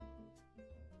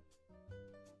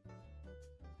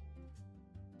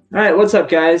All right, what's up,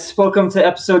 guys? Welcome to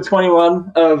episode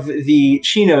 21 of the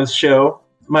Chinos Show.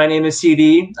 My name is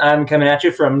CD. I'm coming at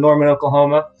you from Norman,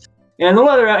 Oklahoma. And the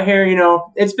weather out here,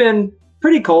 it's been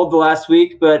pretty cold the last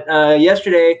week, but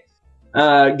yesterday,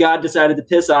 God decided to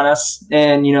piss on us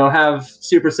and, have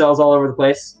supercells all over the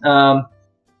place.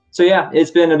 So, yeah,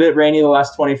 it's been a bit rainy the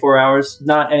last 24 hours.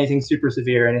 Not anything super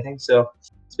severe or anything, so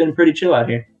it's been pretty chill out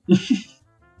here.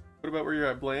 What about where you're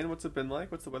at, Blaine? What's it been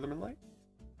like? What's the weather been like?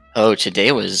 Oh,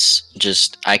 today was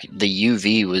just the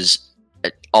UV was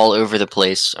all over the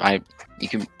place. I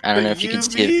don't know if you can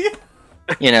see it.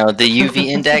 The UV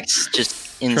index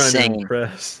just insane.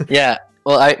 Yeah.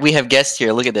 Well, we have guests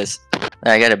here. Look at this.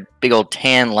 I got a big old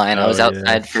tan line. I was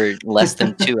outside for less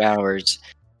than 2 hours.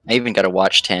 I even got a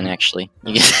watch tan actually.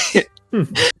 Nice.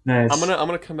 I'm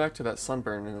gonna come back to that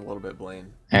sunburn in a little bit,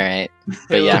 Blaine. All right.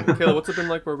 But yeah. Caleb, what's it been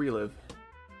like where we live?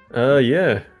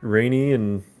 Rainy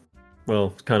and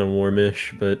kind of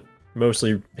warmish, but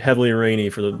mostly heavily rainy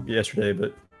for yesterday,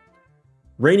 but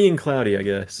rainy and cloudy, I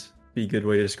guess. Be a good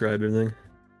way to describe everything.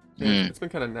 Yeah, it's been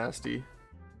kind of nasty.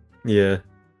 Yeah.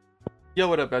 Yo,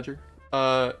 what up, Badger?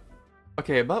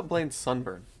 Okay, about Blaine's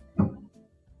sunburn.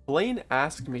 Blaine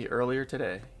asked me earlier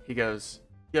today, he goes,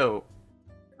 yo,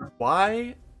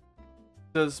 why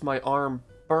does my arm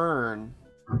burn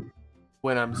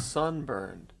when I'm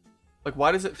sunburned? Like,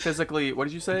 why does it physically, what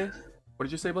did you say? What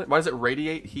did you say, Blaine? Why does it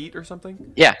radiate heat or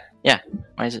something? Yeah.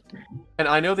 Why is it? And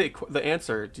I know the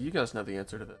answer. Do you guys know the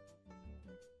answer to this?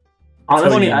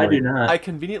 Honestly, I do not. I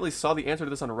conveniently saw the answer to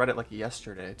this on Reddit like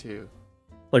yesterday too.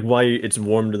 Like why it's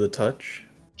warm to the touch?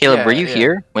 Caleb, were you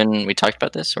here when we talked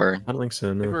about this, or? I don't think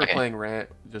so, no. I think we were playing Rant,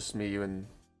 just me, you, and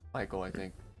Michael, I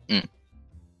think.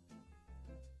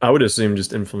 I would assume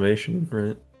just inflammation,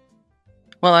 right?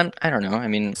 Well, I don't know. I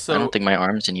mean, I don't think my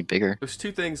arm's any bigger. There's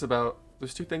two things about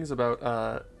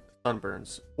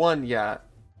sunburns. One,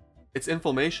 it's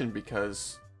inflammation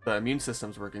because the immune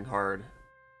system's working hard.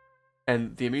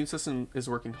 And the immune system is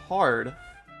working hard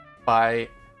by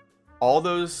all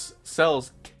those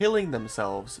cells killing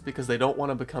themselves because they don't want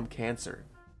to become cancer.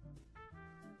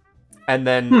 And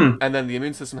then the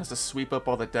immune system has to sweep up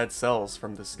all the dead cells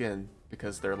from the skin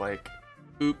because they're like,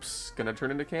 oops, gonna turn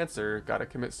into cancer, gotta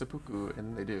commit seppuku,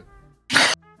 and they do.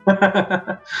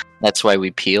 That's why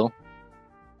we peel?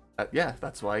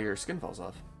 That's why your skin falls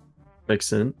off. Makes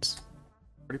sense.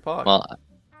 Pretty pog. Well,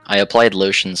 I applied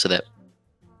lotion so that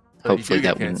hopefully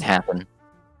that wouldn't happen.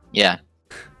 Yeah.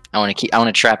 I want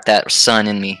to trap that sun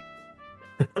in me.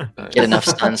 Get enough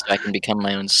sun so I can become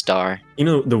my own star.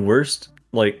 The worst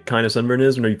kind of sunburn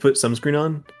is when you put sunscreen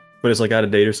on, but it's out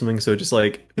of date or something, so it just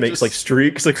makes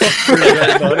streaks all through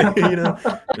your body, Man,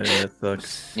 that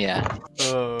sucks. Yeah.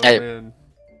 Oh man.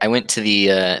 I went to the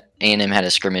A&M had a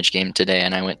scrimmage game today,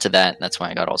 and I went to that. That's why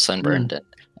I got all sunburned.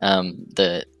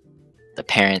 The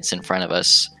parents in front of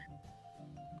us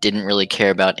didn't really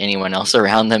care about anyone else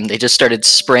around them. They just started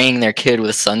spraying their kid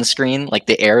with sunscreen, like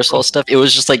the aerosol stuff. It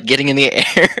was just getting in the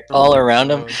air all around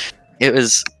them. It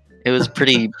was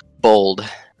pretty bold.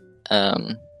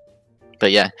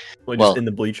 But yeah. Just in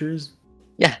the bleachers?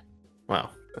 Yeah.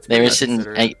 Wow. They were sitting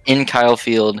in Kyle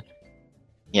Field.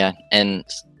 Yeah, and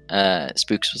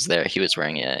Spooks was there. He was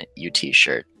wearing a UT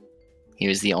shirt. He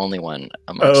was the only one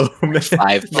amongst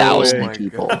 5,000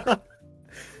 people.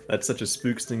 That's such a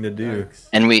Spooks thing to do. Thanks.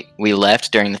 And we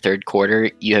left during the third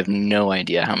quarter. You have no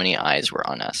idea how many eyes were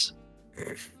on us.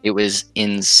 It was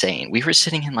insane. We were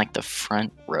sitting in the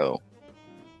front row.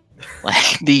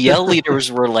 The yell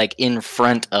leaders were in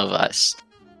front of us.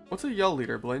 What's a yell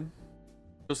leader, Blaine?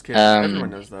 Just kidding. Everyone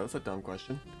knows that. That's a dumb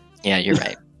question. Yeah, you're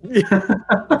right.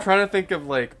 I'm trying to think of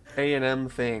A&M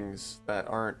things that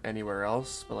aren't anywhere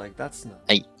else, but that's not.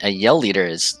 A yell leader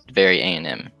is very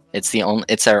A&M.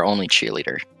 It's our only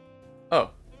cheerleader. Oh.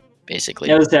 Basically.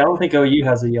 Yeah, I don't think OU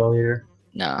has a yell leader.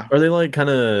 No. Are they kind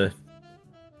of?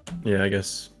 Yeah, I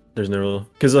guess there's no.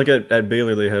 Because at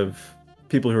Baylor they have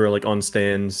people who are on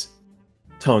stands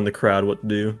telling the crowd what to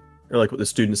do, or what the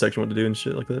student section what to do and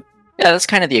shit like that. Yeah, that's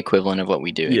kind of the equivalent of what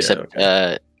we do, except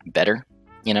better.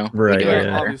 Right.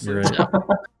 Obviously. Right.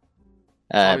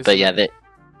 So, but yeah,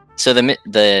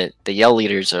 the yell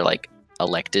leaders are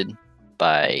elected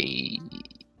by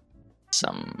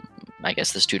I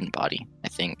guess the student body. I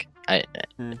think it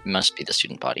must be the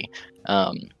student body,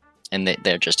 and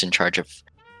they're just in charge of.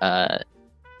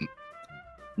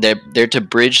 They're to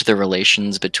bridge the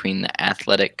relations between the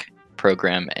athletic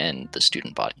program and the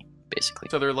student body, basically.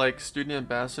 So they're student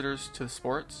ambassadors to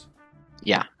sports?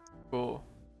 Yeah. Cool.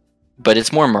 But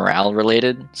it's more morale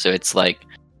related, so it's I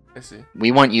see.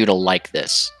 we want you to like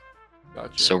this.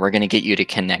 Gotcha. So we're gonna get you to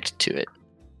connect to it.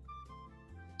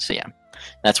 So yeah.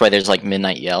 That's why there's like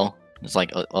midnight yell. It's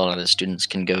like a lot of the students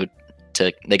go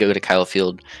to Kyle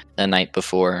Field the night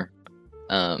before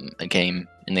a game,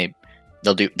 and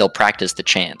they'll practice the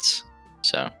chants.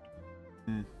 So,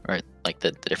 or like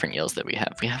the different yells that we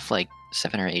have. We have like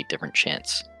 7 or 8 different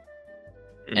chants,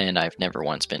 and I've never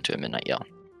once been to a midnight yell.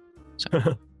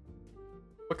 So.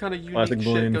 What kind of unique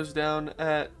shit goes down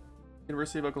at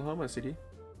University of Oklahoma, CD?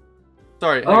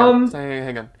 Sorry,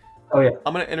 hang on. Oh yeah.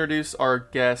 I'm gonna introduce our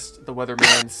guest, the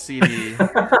Weatherman, CD.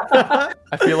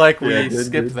 I feel like we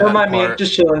skipped that Don't mind part. me,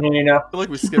 just chilling here, you know. I feel like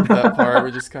we skipped that part.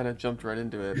 We just kind of jumped right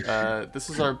into it. This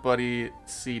is our buddy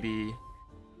CD.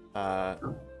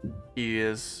 He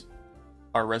is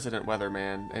our resident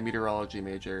weatherman, a meteorology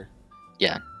major.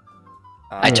 Yeah.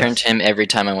 I turn to him every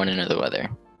time I want to know the weather.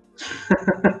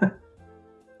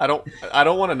 I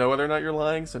don't want to know whether or not you're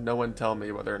lying, so no one tell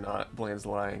me whether or not Blaine's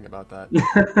lying about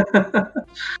that.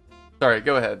 Sorry,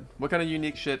 go ahead. What kind of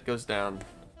unique shit goes down?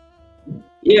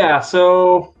 Yeah,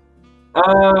 so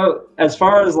as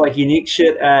far as like unique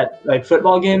shit at like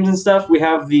football games and stuff, we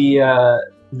have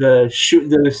the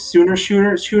Sooner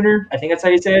Schooner. I think that's how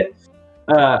you say it.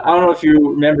 I don't know if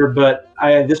you remember, but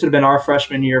this would have been our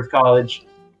freshman year of college.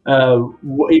 It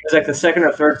was like the second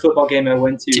or third football game I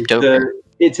went to.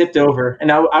 It tipped over,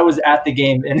 and I was at the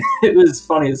game, and it was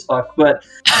funny as fuck. But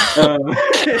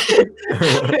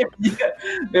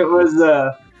it was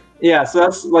so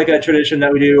that's like a tradition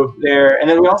that we do there. And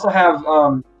then we also have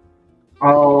I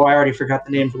already forgot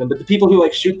the name for them, but the people who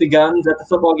like shoot the guns at the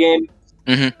football game.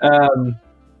 Mm-hmm.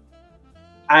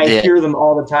 I hear them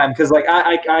all the time because like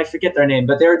I forget their name,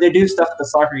 but they do stuff at the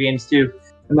soccer games too.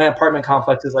 And my apartment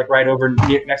complex is like right over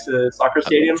next to the soccer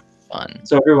stadium. Fun.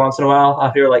 So every once in a while,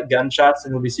 I'll hear like gunshots,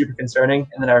 and it'll be super concerning.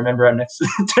 And then I remember I'm next to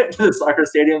the soccer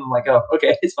stadium. I'm like, oh,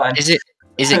 okay, it's fine. Is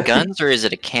it guns or is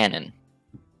it a cannon?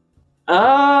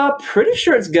 Pretty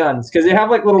sure it's guns because they have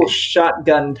like little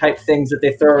shotgun type things that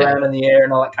they throw around in the air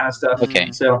and all that kind of stuff.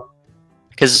 Okay. So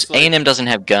because A&M doesn't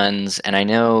have guns, and I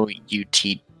know UT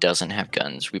doesn't have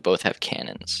guns. We both have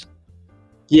cannons.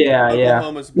 Yeah.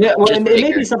 Well, it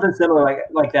may be something similar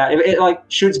like that. It like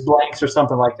shoots blanks or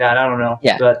something like that. I don't know.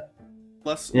 Yeah. But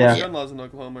less gun laws in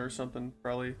Oklahoma or something,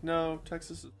 probably. No,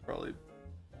 Texas is probably.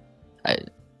 I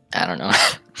don't know.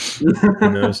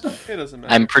 Who knows? It doesn't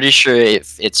matter. I'm pretty sure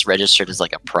if it's registered as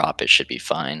like a prop, it should be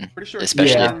fine. Pretty sure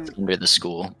especially if it's under the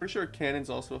school. Pretty sure a cannon's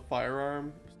also a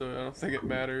firearm, so I don't think it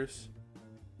matters.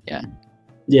 Yeah.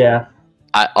 Yeah.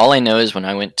 All I know is when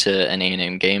I went to an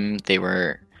A&M game, they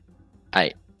were,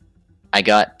 I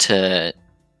got to,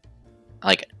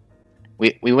 like,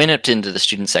 we went up into the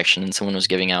student section and someone was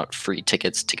giving out free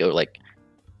tickets to go like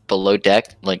below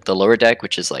deck, like the lower deck,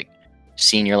 which is like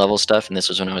senior level stuff. And this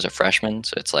was when I was a freshman,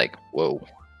 so it's like whoa,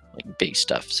 like big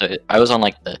stuff. So I was on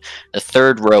like the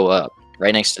third row up,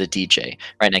 right next to the DJ,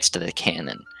 right next to the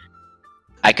cannon.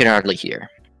 I could hardly hear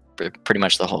pretty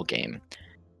much the whole game,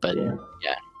 but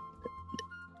yeah.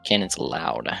 Cannon's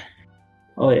loud.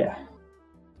 Oh yeah.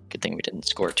 Good thing we didn't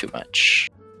score too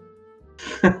much.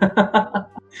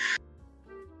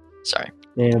 Sorry.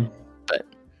 Yeah.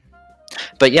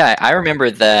 But yeah, I remember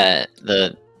that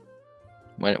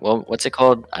what's it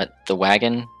called? The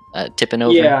wagon tipping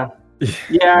over. Yeah.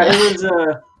 It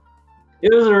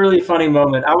was a really funny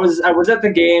moment. I was at the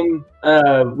game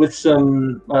with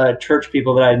some church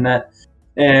people that I had met,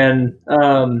 and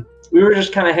we were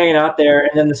just kind of hanging out there,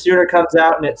 and then the Sooner comes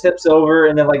out and it tips over,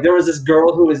 and then like there was this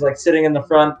girl who was like sitting in the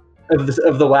front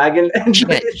of the wagon, and she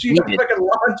fucking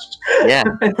launched. Yeah,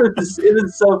 it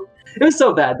was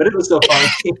so bad, but it was so funny.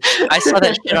 I saw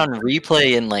that shit on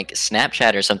replay in like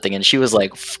Snapchat or something, and she was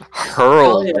like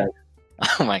hurled. Oh, yeah.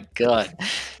 Oh my god.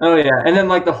 Oh yeah, and then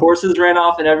like the horses ran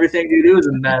off and everything, dude. It was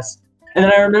a mess. And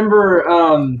then I remember,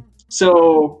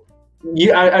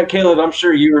 Caleb, I'm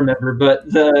sure you remember,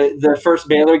 but the first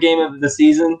Baylor game of the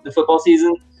season, the football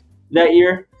season that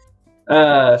year.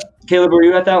 Caleb, were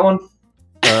you at that one?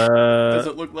 Does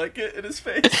it look like it in his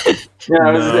face? Yeah,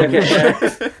 it was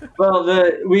okay. Well,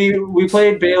 we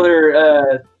played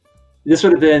Baylor. This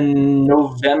would have been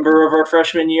November of our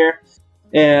freshman year,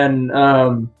 and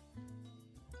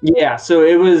so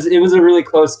it was a really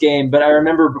close game. But I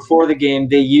remember before the game,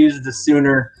 they used the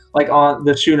Sooner, like on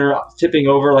the Sooner tipping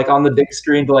over, like on the big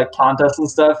screen to like taunt us and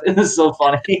stuff. It was so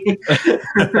funny.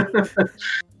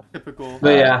 Typical.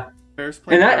 But yeah,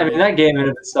 and that game in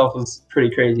itself was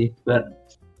pretty crazy. But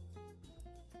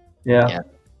yeah.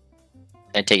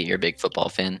 I take it you're a big football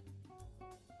fan.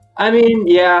 I mean,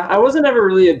 yeah, I wasn't ever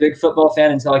really a big football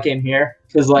fan until I came here,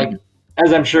 because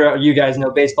as I'm sure you guys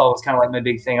know, baseball was kind of like my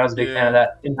big thing. I was a big fan of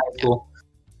that in high school.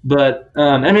 But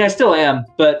I mean, I still am.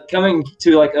 But coming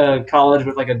to like a college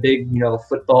with like a big,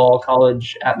 football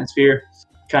college atmosphere,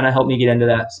 kind of helped me get into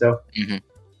that. So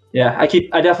yeah, I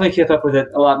definitely keep up with it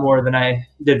a lot more than I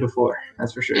did before.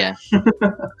 That's for sure. Yeah.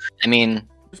 I mean,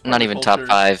 not even top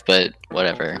 5, but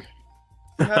whatever.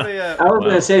 I was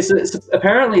gonna say, so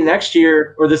apparently next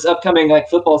year or this upcoming like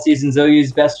football season's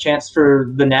OU's best chance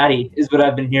for the Natty is what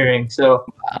I've been hearing. So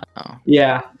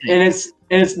yeah, and it's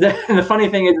the funny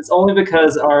thing is it's only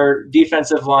because our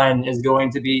defensive line is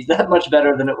going to be that much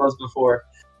better than it was before.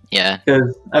 Yeah.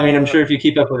 Because I mean, I'm sure if you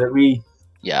keep up with it, we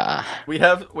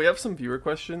have some viewer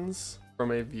questions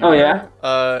from a viewer. Oh yeah.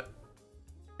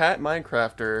 Cat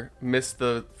Minecrafter missed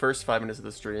the first 5 minutes of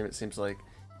the stream. It seems like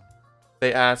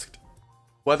they asked,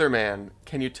 "Weatherman,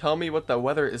 can you tell me what the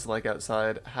weather is like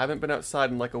outside? Haven't been outside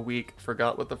in like a week.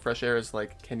 Forgot what the fresh air is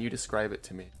like. Can you describe it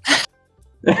to me?"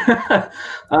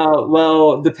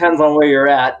 Well, depends on where you're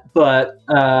at, but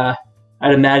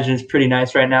I'd imagine it's pretty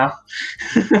nice right now.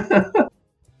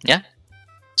 Yeah.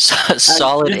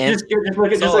 Solid answer.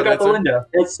 Just look out the window.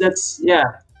 It's yeah.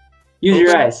 Use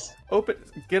your eyes.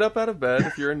 Get up out of bed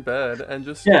if you're in bed and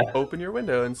just open your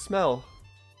window and smell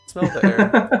the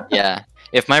air. Yeah.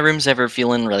 If my room's ever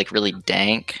feeling like really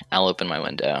dank, I'll open my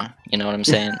window. You know what I'm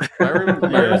saying? My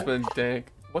room's been dank.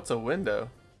 What's a window?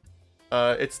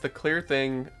 It's the clear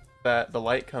thing that the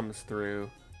light comes through.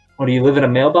 What, do you live in a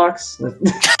mailbox? I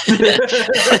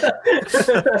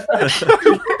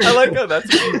like how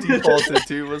that's what you defaulted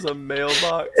to, was a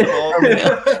mailbox.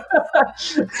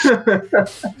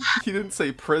 He didn't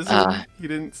say prison. He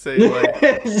didn't say like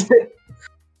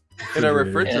in a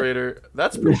refrigerator.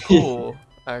 That's pretty cool,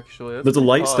 actually. Does the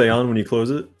light stay on when you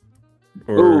close it?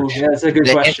 Ooh, yeah, that's a good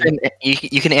question.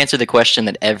 You can answer the question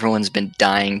that everyone's been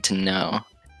dying to know.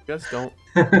 You guys don't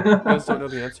know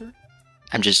the answer?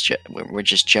 We're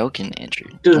just joking,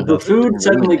 Andrew. Does the food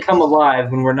suddenly come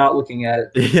alive when we're not looking at it?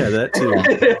 Yeah, that too.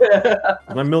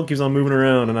 My milk keeps on moving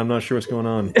around, and I'm not sure what's going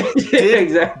on.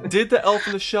 Exactly. Did the elf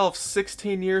on the shelf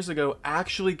 16 years ago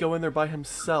actually go in there by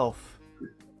himself?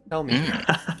 Tell me.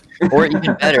 Or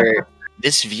even better,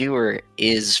 this viewer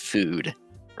is food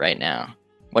right now.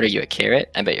 What are you, a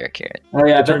carrot? I bet you're a carrot. Oh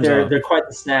yeah, I bet they're quite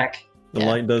the snack. The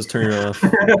light does turn off.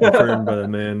 Confirmed by the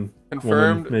man.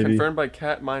 Confirmed by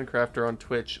Cat Minecrafter on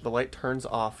Twitch. The light turns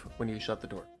off when you shut the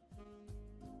door.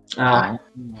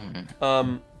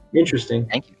 Interesting.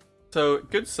 Thank you. So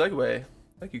good segue.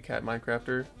 Thank you, Cat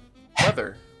Minecrafter.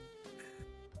 Weather.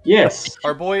 Yes.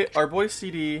 Our boy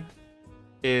CD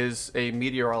is a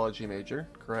meteorology major,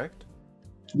 correct?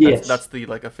 Yes. That's the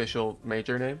like official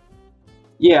major name.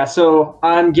 Yeah, so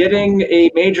I'm getting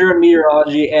a major in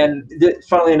meteorology, and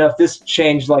funnily enough, this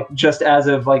changed like just as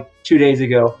of like 2 days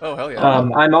ago. Oh hell yeah!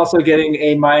 I'm also getting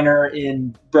a minor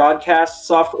in broadcast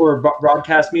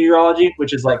broadcast meteorology,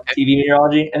 which is like TV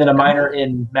meteorology, and then a minor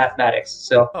in mathematics.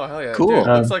 So oh hell yeah! Cool. Dude,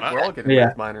 looks like we're all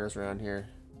getting minors around here.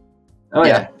 Oh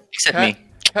yeah, except me.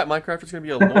 Cat Minecrafter's gonna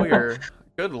be a lawyer.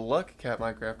 Good luck, Cat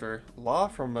Minecrafter. Law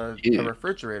from a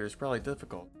refrigerator is probably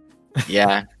difficult.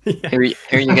 Yeah. Here you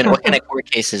go. What kind of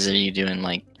court cases are you doing?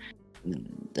 Like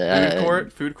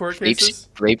food court cases?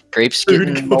 Grapes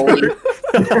getting moldy.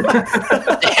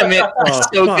 Damn it!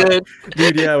 So good.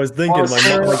 Dude, yeah, I was thinking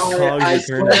I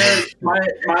swear,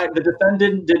 the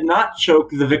defendant did not choke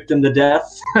the victim to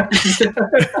death.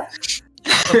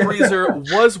 The freezer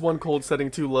was one cold setting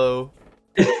too low.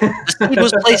 The seed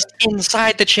was placed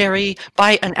inside the cherry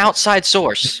by an outside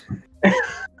source.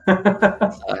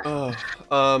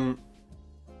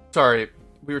 Sorry,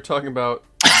 we were talking about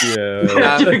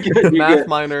math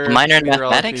minor in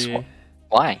mathematics.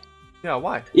 Why? Yeah,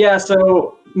 why? Yeah,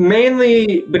 so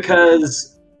mainly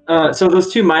because so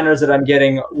those 2 minors that I'm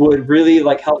getting would really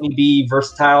like help me be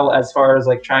versatile as far as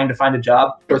like trying to find a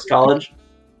job post college.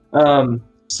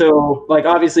 So like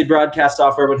obviously broadcast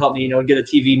software would help me, get a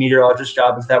TV meteorologist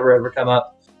job if that were ever come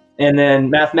up. And then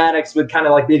mathematics would kind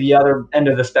of like be the other end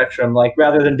of the spectrum. Like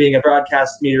rather than being a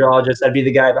broadcast meteorologist, I'd be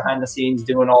the guy behind the scenes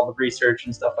doing all the research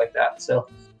and stuff like that. So,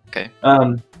 okay.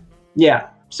 Yeah.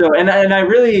 So, and I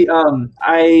really,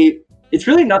 it's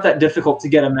really not that difficult to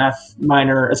get a math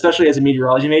minor, especially as a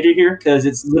meteorology major here, because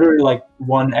it's literally like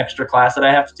 1 extra class that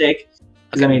I have to take.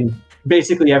 Because I mean,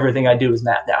 basically everything I do is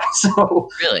math now. So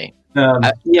really,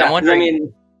 yeah. I'm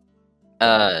wondering,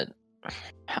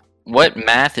 what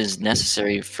math is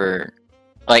necessary for,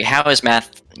 like, how is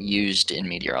math used in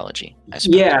meteorology?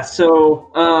 Yeah, so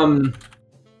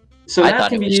math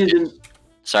can be used in.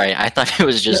 Sorry, I thought it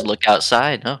was just look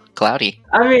outside. Oh, cloudy.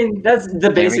 I mean, that's the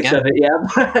basics go. of it, yeah.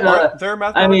 But, There are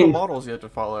mathematical mean- models you have to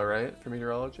follow, right, for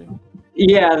meteorology?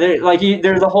 yeah,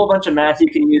 there's a whole bunch of math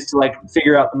you can use to like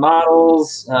figure out the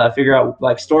models, figure out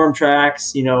like storm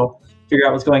tracks, figure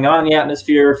out what's going on in the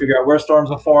atmosphere, figure out where storms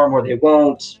will form, where they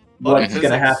won't, what's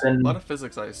going to happen. A lot of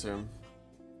physics, I assume.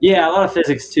 Yeah, a lot of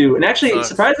physics too. And actually, Sucks.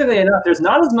 surprisingly enough, there's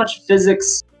not as much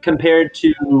physics compared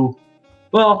to.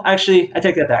 Well, actually, I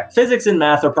take that back. Physics and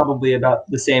math are probably about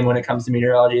the same when it comes to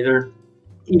meteorology. They're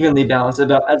evenly balanced.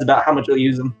 That's about how much you'll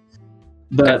use them.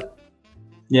 But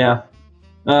yeah.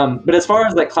 But as far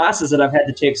as like classes that I've had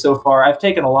to take so far, I've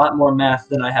taken a lot more math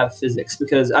than I have physics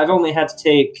because I've only had to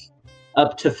take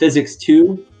up to physics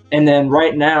 2, and then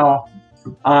right now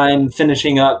I'm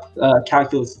finishing up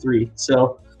calculus 3.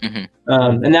 So.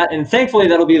 And thankfully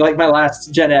that'll be like my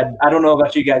last gen ed. I don't know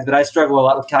about you guys, but I struggle a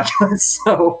lot with calculus.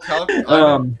 So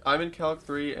I'm in Calc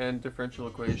 3 and differential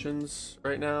equations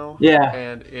right now. Yeah.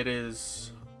 And it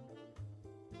is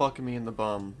fucking me in the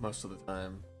bum most of the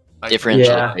time.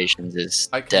 Differential equations is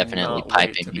definitely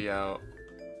piping to me. be out.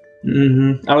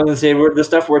 I was gonna say the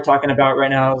stuff we're talking about right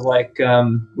now is like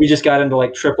we just got into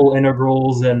like triple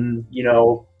integrals and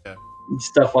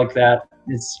stuff like that.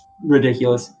 It's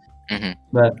ridiculous.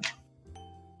 But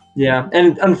yeah,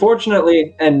 and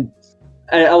unfortunately, and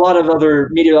a lot of other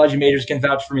meteorology majors can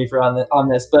vouch for me on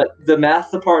this, but the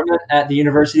math department at the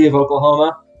University of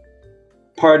Oklahoma,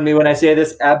 pardon me when I say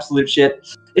this, absolute shit.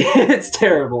 It's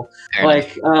terrible.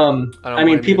 Like, I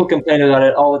mean, people complain about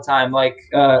it all the time. Like,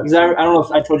 'cause I don't know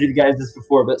if I told you guys this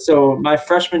before, but so my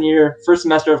freshman year, first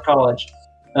semester of college,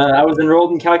 I was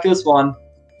enrolled in Calculus 1,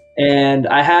 and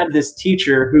I had this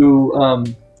teacher who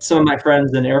some of my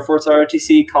friends in Air Force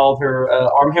ROTC called her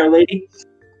arm hair lady,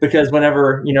 because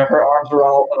whenever her arms were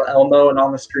all on the elbow and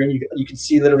on the screen, you could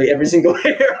see literally every single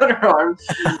hair on her arm.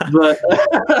 But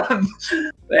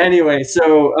anyway,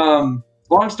 so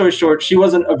long story short, she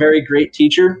wasn't a very great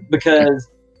teacher because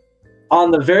on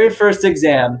the very first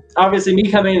exam, obviously me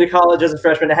coming into college as a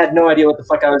freshman, I had no idea what the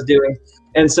fuck I was doing,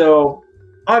 and so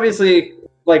obviously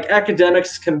like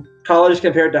academics, college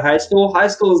compared to high school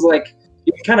is like.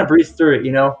 You can kind of breeze through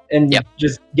it, and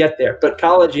just get there. But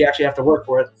college, you actually have to work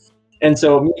for it. And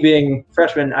so me being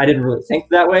freshman, I didn't really think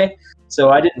that way. So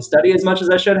I didn't study as much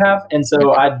as I should have. And so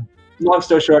long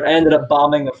story short, I ended up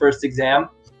bombing the first exam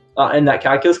in that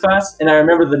calculus class. And I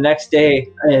remember the next day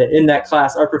in that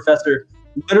class, our professor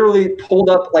literally pulled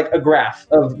up like a graph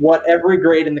of what every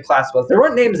grade in the class was. There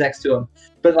weren't names next to them,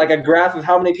 but like a graph of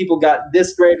how many people got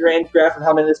this grade range, graph of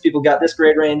how many people got this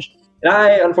grade range. And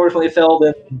I unfortunately fell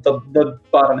in the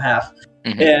bottom half.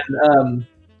 And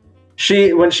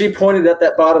when she pointed at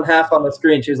that bottom half on the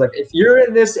screen, she was like, "If you're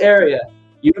in this area,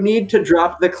 you need to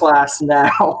drop the class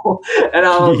now." And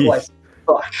I was like,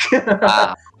 "Fuck!"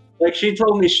 Wow. Like she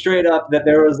told me straight up that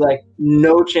there was like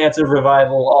no chance of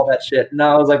revival, all that shit. And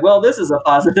I was like, "Well, this is a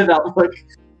positive outlook.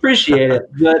 Appreciate it."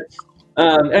 But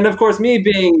and of course, me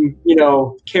being,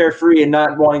 carefree and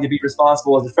not wanting to be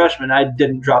responsible as a freshman, I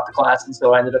didn't drop the class, and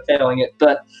so I ended up failing it.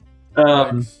 But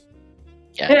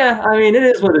yeah, I mean, it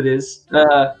is what it is.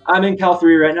 I'm in Cal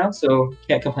 3 right now, so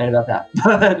can't complain about that.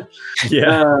 But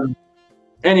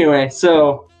anyway,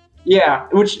 so yeah,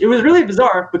 which it was really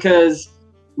bizarre because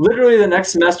literally the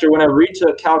next semester when I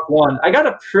retook Calc 1, I got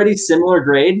a pretty similar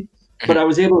grade, but I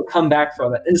was able to come back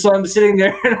from it. And so I'm sitting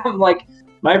there and I'm like,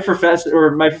 my professor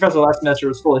last semester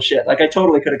was full of shit. Like I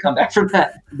totally could have come back from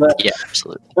that. But yeah,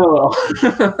 absolutely. Oh well.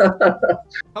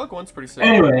 Calc 1's pretty sick.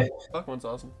 Anyway. Calc 1's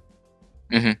awesome.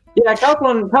 Yeah, Calc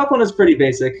 1 is pretty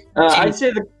basic. I'd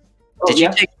say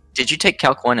Did you take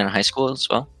Calc 1 in high school as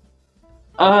well?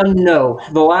 No.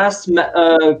 The last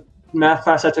math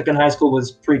class I took in high school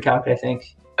was pre-calc, I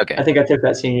think. Okay. I think I took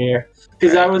that senior year.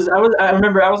 Because I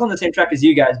remember I was on the same track as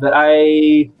you guys, but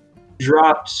I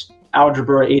dropped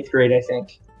algebra 8th grade, I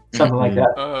think. Something like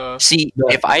that.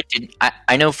 If I did,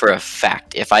 I know for a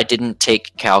fact, if I didn't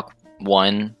take Calc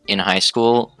 1 in high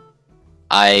school,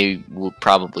 I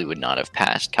probably would not have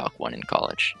passed Calc 1 in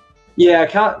college. Yeah,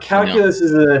 calculus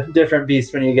is a different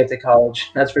beast when you get to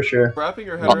college. That's for sure. Wrapping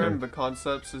your head around the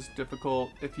concepts is difficult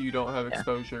if you don't have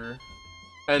exposure.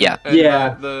 And,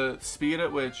 the speed at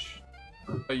which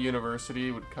a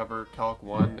university would cover Calc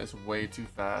 1 is way too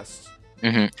fast.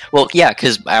 Well, yeah,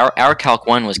 because our Calc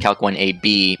 1 was Calc 1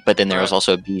 AB, but then there was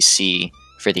also a BC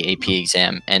for the AP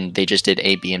exam, and they just did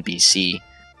AB and BC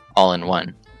all in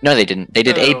one. No, they didn't. They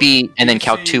did AB, and then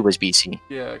Calc 2 was BC.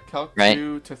 Yeah, Calc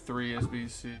 2 to 3 is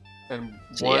BC, and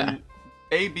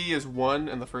AB is 1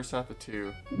 in the first half of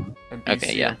 2, and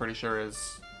BC I'm pretty sure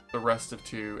is the rest of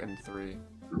 2 and 3,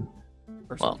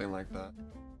 or something like that.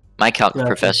 My calc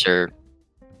professor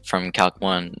from Calc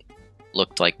 1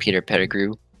 looked like Peter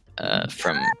Pettigrew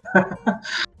from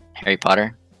Harry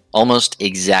Potter. Almost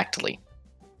exactly.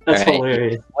 That's All right?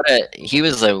 hilarious. He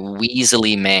was a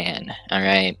Weasley man,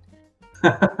 alright?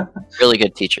 Really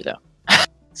good teacher, though.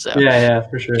 So Yeah,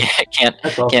 for sure. can't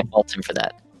That's awesome. can't fault him for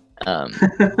that.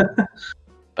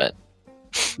 But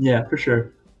yeah, for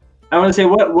sure. I want to say,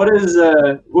 what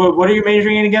are you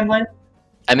majoring in again, Blaine?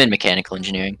 I'm in mechanical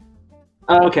engineering.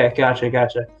 Oh, okay, gotcha.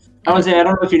 I want to say, I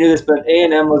don't know if you knew this, but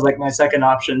A&M was like my second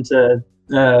option to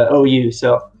OU.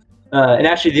 So, and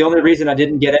actually, the only reason I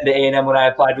didn't get into A&M when I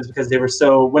applied was because they were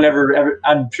so.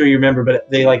 I'm sure you remember, but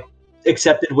they like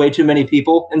accepted way too many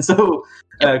people, and so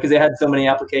because they had so many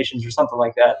applications or something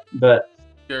like that. But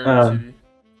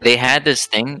they had this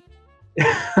thing.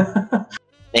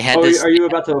 They had Are you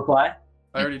about to apply?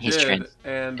 I already He's did, trained.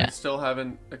 and Yeah. they still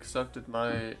haven't accepted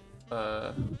my.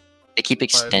 They keep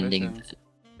extending. admissions.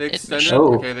 They extended. admission.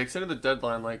 Oh. Okay, they extended the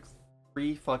deadline like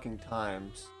 3 fucking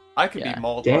times. I could Yeah. be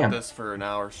mauled Damn. like this for an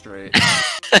hour straight.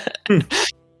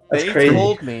 That's They crazy.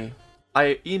 told me.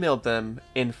 I emailed them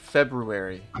in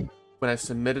February when I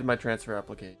submitted my transfer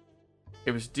application.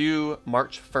 It was due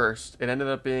March 1st. It ended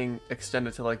up being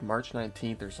extended to like March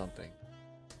 19th or something.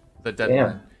 The deadline.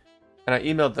 Damn. And I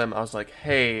emailed them. I was like,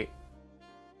 "Hey,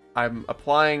 I'm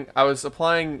applying. I was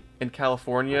applying in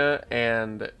California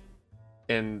and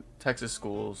in Texas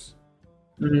schools."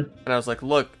 Mhm. And I was like,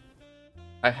 "Look,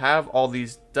 I have all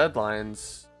these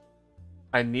deadlines.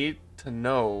 I need to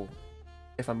know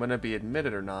if I'm going to be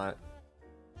admitted or not."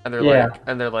 And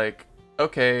they're like,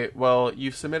 "Okay, well,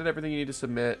 you've submitted everything you need to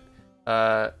submit.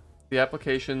 The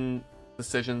application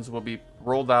decisions will be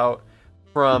rolled out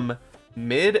from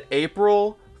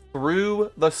mid-April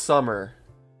through the summer.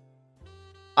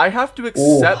 I have to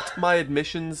accept my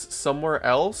admissions somewhere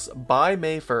else by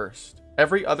May 1st.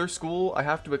 Every other school, I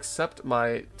have to accept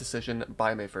my decision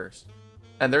by May 1st.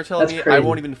 And they're telling That's me I crazy.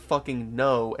 won't even fucking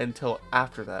know until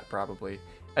after that, probably.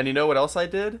 And you know what else I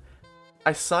did?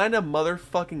 I signed a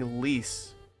motherfucking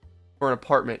lease for an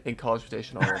apartment in College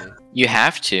Station already. You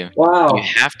have to. Wow. You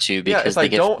have to Yeah, because if they I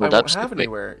get don't, I filled won't up so have quick.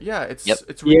 anywhere. Yeah, it's Yep.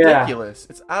 it's Yeah. ridiculous.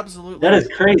 It's absolutely That is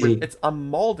crazy. I'm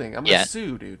molding. I'm Yeah. gonna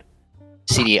sue, dude.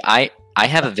 CD, I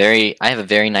have a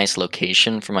very nice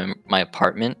location for my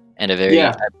apartment and a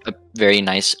very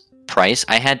nice price.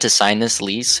 I had to sign this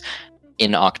lease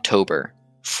in October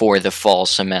for the fall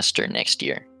semester next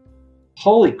year.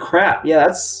 Holy crap! Yeah,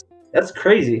 that's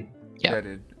crazy. Yeah.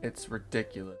 Dude, it's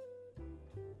ridiculous.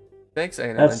 Thanks,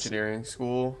 A&M That's- Engineering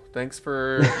School. Thanks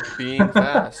for being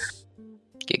fast.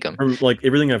 Gig 'em. From like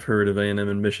everything I've heard of A&M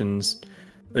admissions,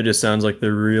 it just sounds like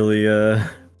they're really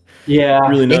Yeah.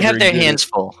 really They not have very their good at- hands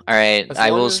full. All right, As I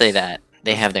long will as- say that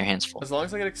they have their hands full. As long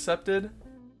as I get accepted,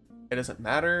 it doesn't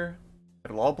matter.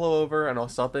 It'll all blow over and I'll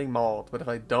stop being mauled. But if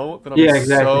I don't, then I'll Yeah, be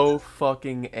exactly. so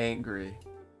fucking angry.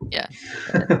 Yeah,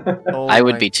 Oh I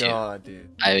would my be too. God, dude.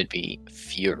 I would be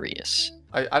furious.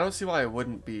 I don't see why I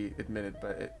wouldn't be admitted,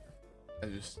 but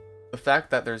the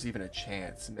fact that there's even a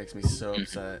chance makes me so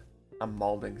upset. I'm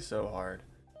mauling so hard.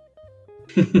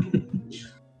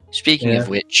 Speaking Yeah. of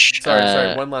which,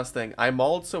 Sorry. One last thing. I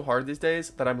mauled so hard these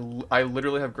days that I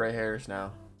literally have gray hairs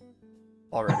now.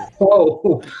 Already.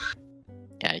 Whoa.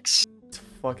 yikes. It's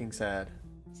fucking sad.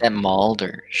 Is that mauled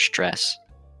or stress?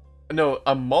 No,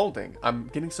 I'm mauling. I'm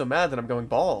getting so mad that I'm going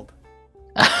bald.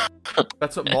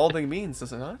 That's what mauling means,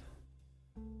 does it not?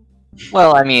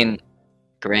 Well, I mean,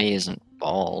 gray isn't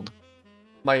bald.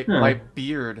 My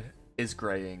beard is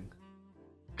graying.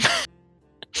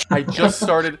 I just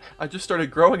started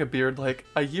growing a beard like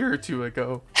a year or two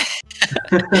ago.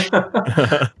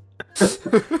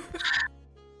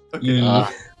 Okay, Uh.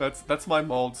 that's my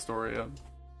mauled story.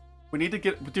 We need to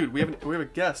get, dude. We have a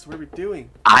guest. What are we doing?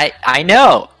 I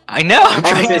know. I'm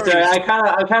trying Okay, to- sorry. I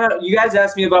kind of. You guys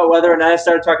asked me about weather, and I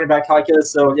started talking about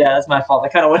calculus. So yeah, that's my fault. I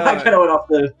kind of went off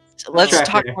the. Let's track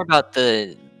talk here. more about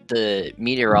the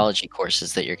meteorology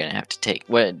courses that you're gonna have to take.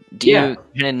 What do Yeah. you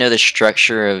kind of know the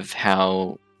structure of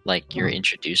how like you're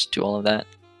introduced to all of that?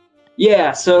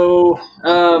 Yeah. So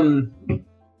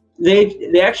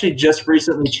they actually just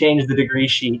recently changed the degree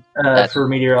sheet for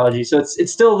meteorology, so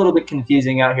it's still a little bit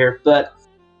confusing out here. But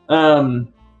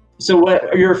so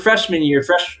what your freshman year,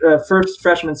 first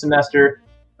freshman semester,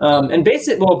 and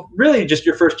really just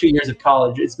your first 2 years of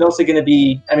college, it's mostly going to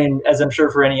be, I mean, as I'm sure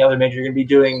for any other major, you're going to be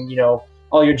doing,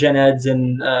 all your gen eds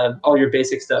and all your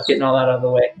basic stuff, getting all that out of the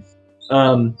way.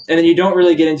 And then you don't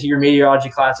really get into your meteorology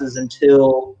classes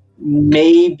until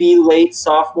maybe late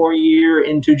sophomore year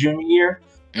into junior year,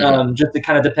 just to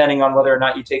kind of depending on whether or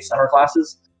not you take summer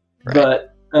classes. Right.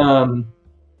 But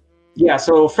yeah,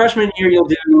 so freshman year you'll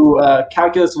do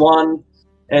calculus 1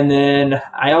 And then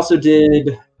I also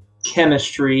did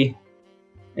chemistry,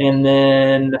 and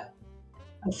then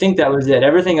I think that was it.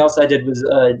 Everything else I did was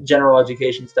general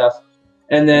education stuff.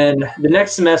 And then the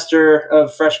next semester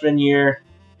of freshman year,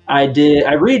 I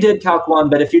redid Calc 1,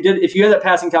 but if you end up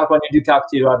passing Calc 1, you do Calc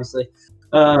 2, obviously.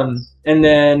 And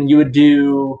then you would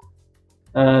do,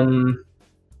 honestly,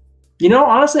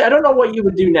 I don't know what you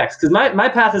would do next, because my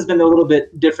path has been a little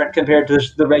bit different compared to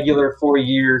the regular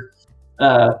 4-year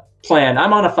plan.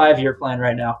 I'm on a 5-year plan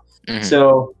right now. Mm-hmm.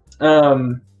 So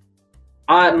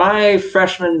my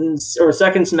freshman or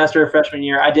second semester of freshman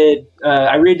year, I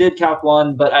redid Calc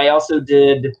 1, but I also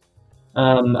did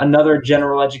another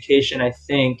general education, I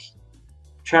think.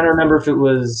 I'm trying to remember if it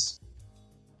was...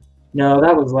 No,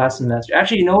 that was last semester.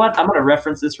 Actually, you know what? I'm going to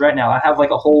reference this right now. I have like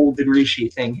a whole degree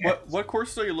sheet thing here. What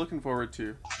courses are you looking forward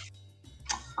to?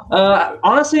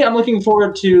 Honestly, I'm looking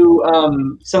forward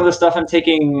to some of the stuff I'm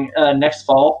taking next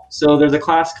fall. So there's a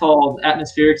class called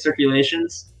Atmospheric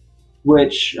Circulations,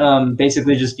 which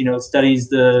basically just studies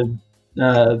the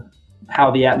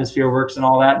how the atmosphere works and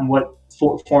all that, and what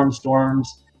forms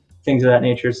storms, things of that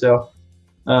nature. So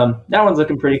that one's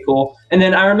looking pretty cool. And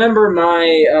then I remember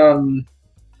my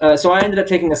so I ended up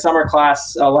taking a summer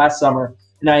class last summer,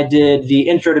 and I did the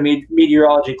Intro to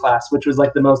Meteorology class, which was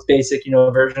like the most basic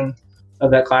version of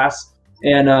that class.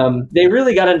 And they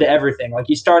really got into everything. Like,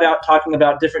 you start out talking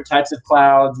about different types of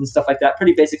clouds and stuff like that,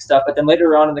 pretty basic stuff. But then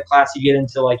later on in the class, you get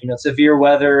into like severe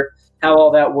weather, how all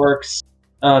that works.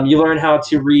 You learn how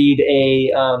to read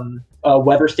a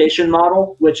weather station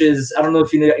model, which is, I don't know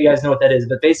if you guys know what that is,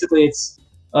 but basically it's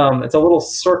a little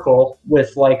circle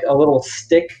with like a little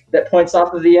stick that points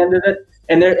off of the end of it,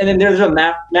 and then there's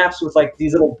maps with like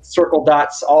these little circle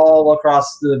dots all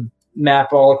across the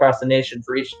map, all across the nation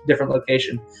for each different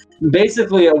location.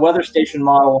 Basically, a weather station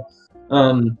model,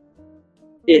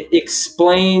 it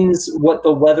explains what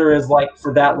the weather is like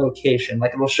for that location.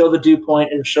 Like, it will show the dew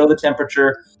point, it'll show the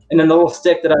temperature, and then the little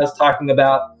stick that I was talking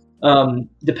about,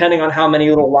 depending on how many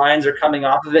little lines are coming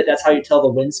off of it, that's how you tell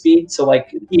the wind speed. So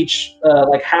like each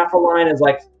like half a line is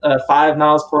like 5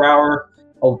 miles per hour,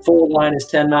 a full line is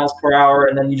 10 miles per hour,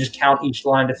 and then you just count each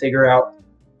line to figure out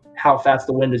how fast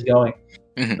the wind is going.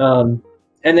 Mm-hmm.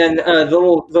 And then the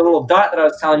little dot that I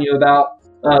was telling you about,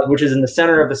 which is in the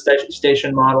center of the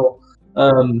station model,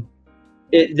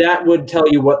 that would tell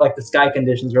you what like the sky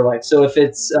conditions are like. So if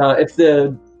if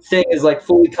the thing is like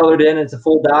fully colored in, it's a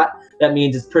full dot, that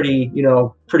means it's pretty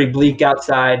bleak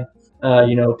outside,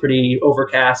 pretty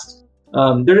overcast.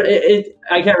 I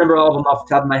can't remember all of them off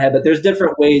the top of my head, but there's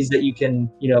different ways that you can,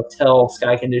 tell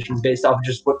sky conditions based off of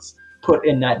just what's put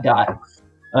in that dot.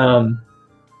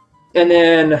 And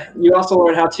then you also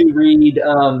learn how to read,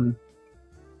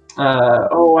 I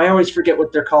always forget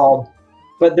what they're called,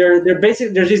 but they're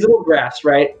basically, there's these little graphs,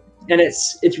 right? And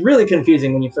it's really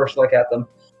confusing when you first look at them.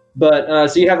 But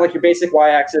so you have like your basic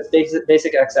y-axis,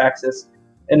 basic x-axis,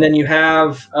 and then you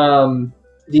have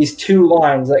these two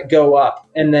lines that go up,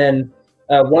 and then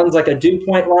one's like a dew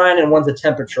point line and one's a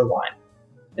temperature line.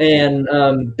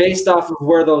 And based off of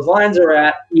where those lines are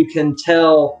at, you can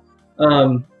tell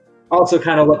also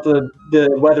kind of what the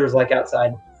weather is like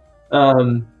outside.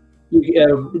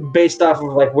 Based off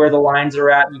of like where the lines are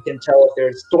at, you can tell if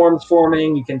there's storms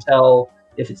forming. You can tell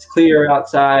if it's clear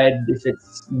outside, if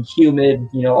it's humid,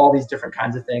 all these different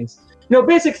kinds of things.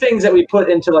 Basic things that we put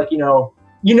into like, you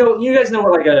guys know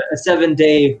what like a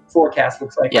 7-day forecast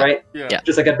looks like, right? Yeah.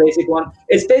 Just like a basic one.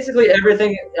 It's basically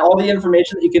everything, all the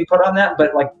information that you can put on that,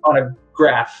 but like on a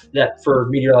graph that for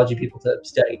meteorology people to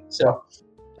study. So.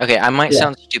 Okay, I might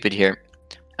sound stupid here.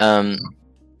 I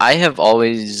have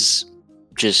always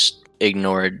just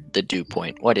ignored the dew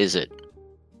point. What is it?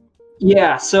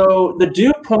 Yeah, so the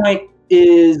dew point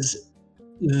is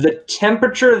the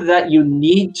temperature that you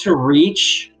need to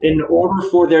reach in order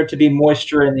for there to be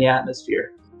moisture in the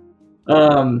atmosphere.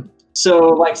 So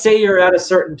like, say you're at a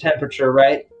certain temperature,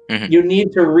 right? Mm-hmm. You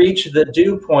need to reach the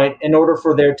dew point in order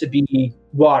for there to be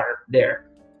water there,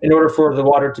 in order for the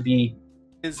water to be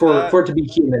for it to be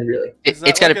humid, really. Is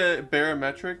that like a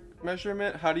barometric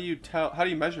measurement? How do you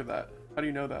measure that? How do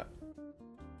you know that?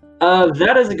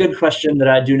 That is a good question that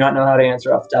I do not know how to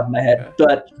answer off the top of my head. Okay.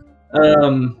 But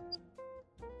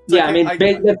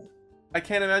I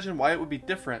can't imagine why it would be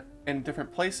different in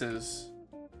different places.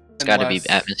 It's got to be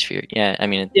atmosphere. Yeah, I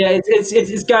mean.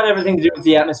 It's got everything to do with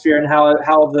the atmosphere and how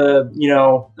the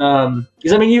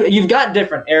because you've got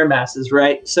different air masses,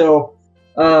 right? So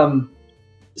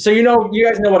you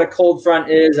guys know what a cold front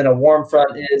is and a warm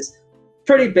front is.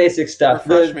 Pretty basic stuff.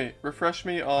 Refresh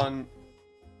me on.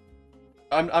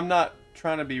 I'm not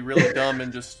trying to be really dumb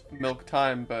and just milk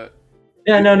time, but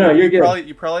Yeah, no, you're good.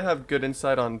 You probably have good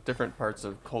insight on different parts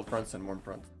of cold fronts and warm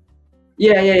fronts.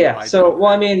 Yeah. So,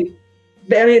 well, I mean,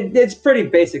 it's pretty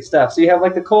basic stuff. So you have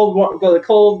like the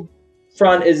cold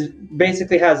front is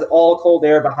basically has all cold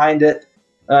air behind it,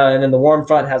 and then the warm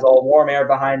front has all warm air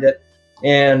behind it,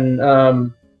 and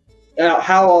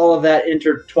how all of that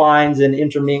intertwines and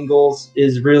intermingles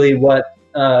is really what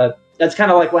that's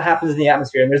kind of like what happens in the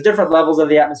atmosphere. And there's different levels of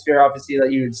the atmosphere, obviously,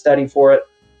 that you would study for it.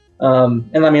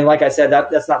 And I mean, like I said,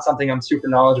 that's not something I'm super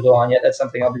knowledgeable on yet. That's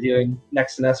something I'll be doing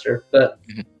next semester. But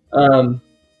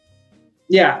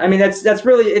yeah, I mean, it's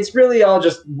really all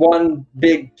just one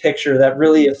big picture that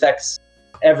really affects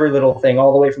every little thing,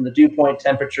 all the way from the dew point,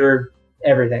 temperature,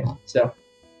 everything. So,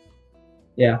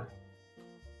 yeah.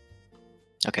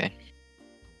 Okay.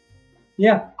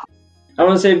 Yeah. I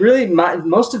want to say really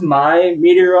most of my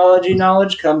meteorology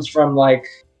knowledge comes from like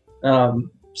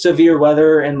severe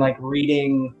weather and like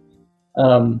reading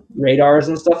radars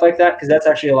and stuff like that, because that's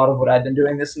actually a lot of what I've been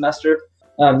doing this semester.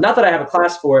 Not that I have a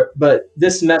class for it, but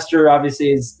this semester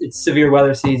obviously it's severe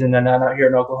weather season and I'm out here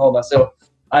in Oklahoma, so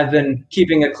I've been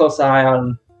keeping a close eye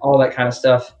on all that kind of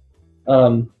stuff.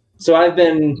 So I've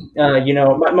been,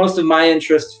 most of my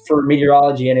interest for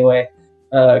meteorology anyway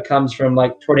comes from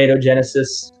like tornado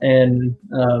genesis and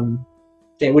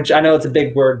which I know it's a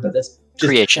big word, but that's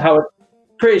just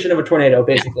creation of a tornado,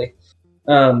 basically.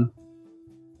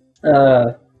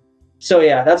 So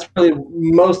yeah, that's really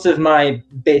most of my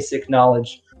basic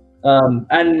knowledge.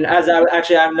 And as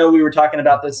I know we were talking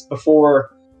about this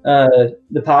before the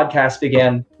podcast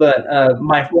began, but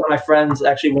one of my friends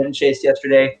actually went and chased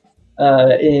yesterday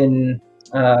in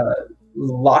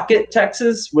Lockett,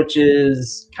 Texas, which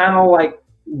is kind of like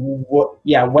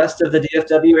west of the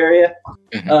DFW area.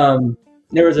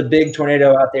 There was a big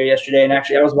tornado out there yesterday, and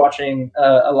actually I was watching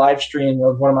a live stream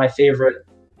of one of my favorite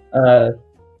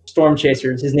storm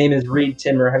chasers. His name is Reed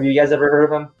Timmer. Have you guys ever heard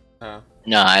of him?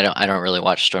 No, I don't really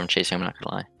watch storm chasing. I'm not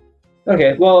gonna lie.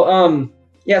 Okay, well,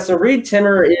 so Reed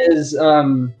Timmer is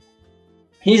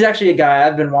he's actually a guy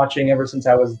I've been watching ever since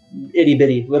I was itty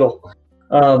bitty little,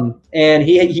 and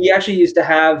he actually used to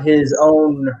have his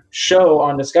own show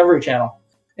on Discovery Channel,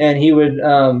 and he would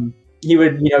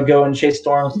go and chase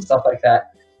storms and stuff like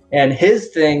that. And his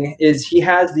thing is he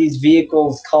has these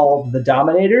vehicles called the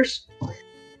Dominators.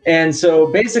 And so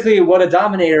basically what a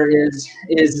Dominator is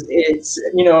it's,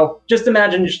 just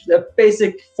imagine a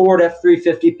basic Ford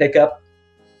F-350 pickup,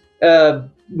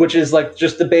 which is like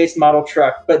just the base model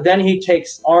truck. But then he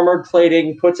takes armored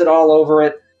plating, puts it all over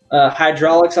it,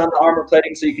 hydraulics on the armored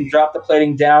plating so you can drop the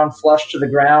plating down flush to the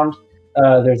ground.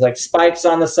 There's like spikes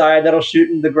on the side that'll shoot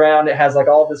into the ground. It has like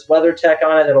all this weather tech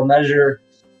on it that'll measure,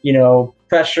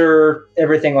 pressure,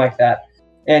 everything like that.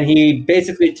 And he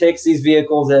basically takes these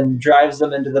vehicles and drives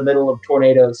them into the middle of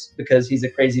tornadoes because he's a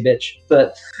crazy bitch.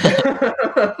 But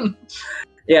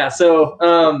yeah, so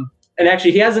and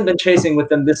actually he hasn't been chasing with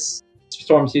them this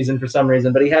storm season for some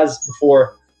reason, but he has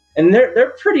before. And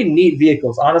they're pretty neat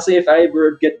vehicles. Honestly, if I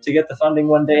ever get the funding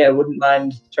one day, I wouldn't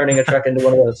mind turning a truck into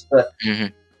one of those. But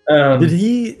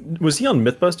was he on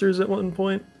Mythbusters at one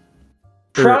point?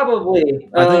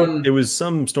 Probably. I think it was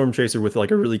some storm chaser with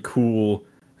like a really cool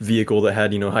vehicle that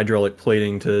had hydraulic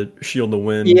plating to shield the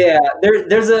wind. Yeah,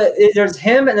 there's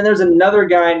him, and then there's another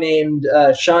guy named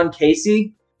Sean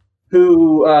Casey,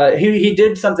 who he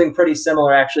did something pretty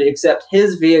similar actually, except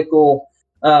his vehicle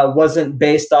wasn't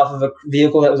based off of a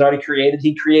vehicle that was already created.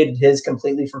 He created his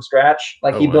completely from scratch.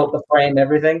 He built the frame,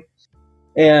 everything,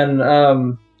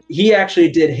 and he actually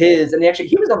did his, and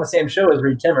he was on the same show as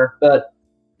Reed Timmer, but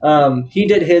he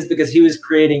did his because he was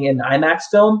creating an IMAX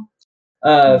film.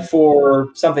 For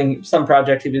some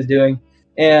project he was doing.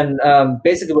 And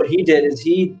basically what he did is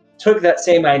he took that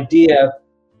same idea,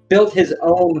 built his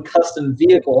own custom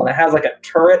vehicle, and it has like a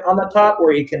turret on the top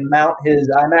where he can mount his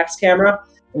IMAX camera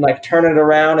and like turn it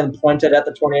around and point it at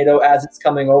the tornado as it's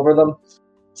coming over them.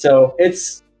 So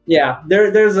it's,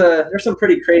 there's some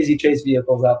pretty crazy chase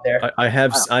vehicles out there.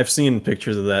 I've seen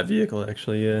pictures of that vehicle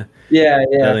actually, yeah. Yeah.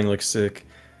 That thing looks sick.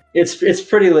 It's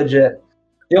pretty legit.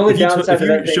 The only downside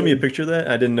if you show me a picture of that,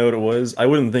 I didn't know what it was. I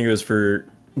wouldn't think it was for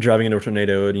driving into a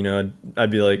tornado. And, I'd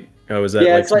be like, "Oh, is that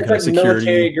like some kind of security?"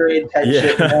 Military grade type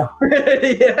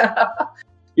shit. Yeah,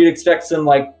 you'd expect some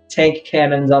like tank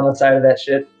cannons on the side of that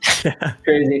shit.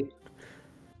 Crazy.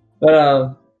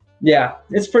 But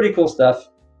it's pretty cool stuff.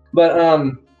 But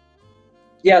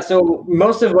so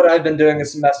most of what I've been doing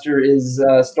this semester is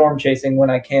storm chasing when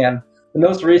I can. The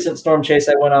most recent storm chase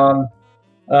I went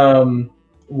on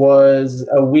was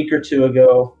a week or two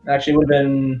ago. Actually, it would have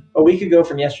been a week ago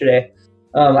from yesterday.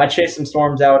 I chased some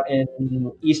storms out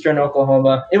in eastern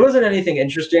Oklahoma. It wasn't anything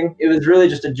interesting. It was really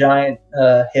just a giant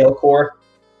hail core.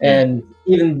 And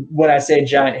even when I say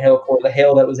giant hail core, the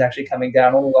hail that was actually coming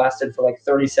down only lasted for like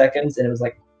 30 seconds, and it was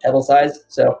like pebble size.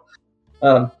 So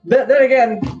then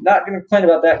again, not going to complain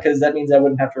about that because that means I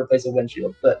wouldn't have to replace a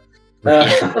windshield. But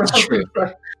that's true.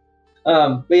 But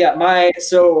yeah,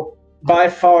 so by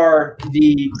far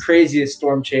the craziest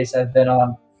storm chase I've been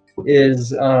on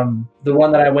is the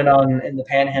one that I went on in the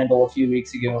Panhandle a few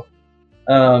weeks ago.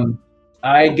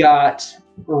 I got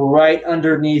right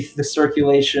underneath the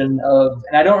circulation of,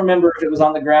 and I don't remember if it was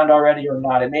on the ground already or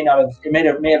not. It may not have. It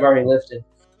may have already lifted.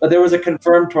 But there was a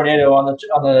confirmed tornado on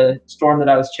the storm that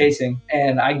I was chasing,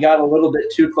 and I got a little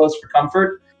bit too close for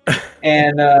comfort.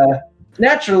 And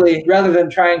naturally, rather than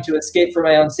trying to escape for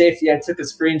my own safety, I took a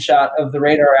screenshot of the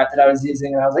radar app that I was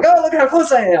using, and I was like, "Oh, look how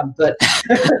close I am!" But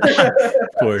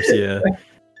Of course, yeah.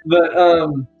 But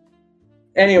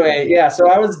anyway, yeah. So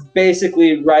I was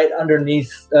basically right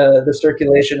underneath the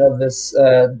circulation of this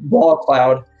wall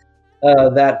cloud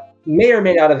that may or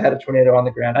may not have had a tornado on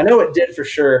the ground. I know it did for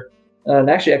sure.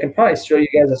 And actually, I can probably show you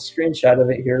guys a screenshot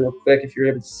of it here real quick if you're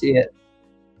able to see it.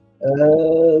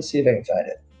 Let's see if I can find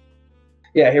it.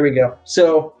 Yeah, here we go.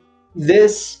 So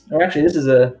this is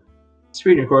a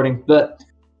screen recording, but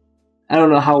I don't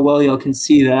know how well y'all can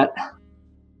see that.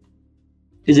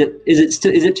 Is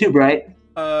it too bright?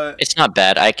 It's not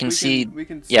bad. I can see. We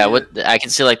can see. Yeah, it. I can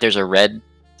see like there's a red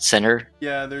center.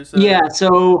 Yeah, there's. Yeah,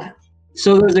 so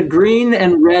there's a green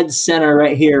and red center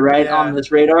right here, right on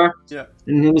this radar. Yeah.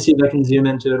 And let me see if I can zoom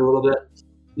into it a little bit.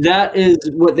 That is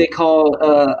what they call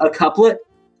a couplet.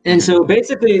 And so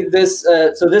basically this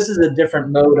is a different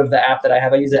mode of the app that I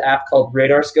have. I use an app called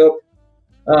Radar Scope.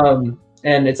 And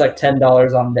it's like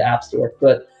 $10 on the App Store.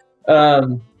 But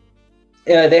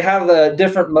they have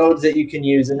different modes that you can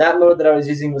use. And that mode that I was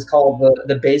using was called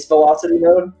the base velocity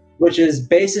mode, which is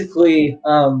basically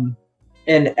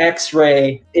an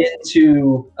X-ray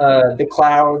into the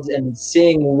clouds and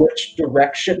seeing which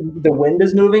direction the wind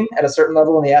is moving at a certain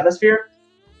level in the atmosphere.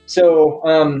 So,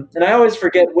 and I always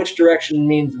forget which direction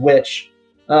means which.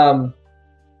 I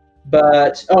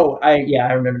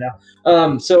remember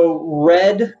now. So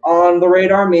red on the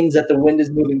radar means that the wind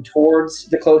is moving towards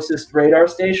the closest radar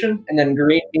station, and then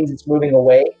green means it's moving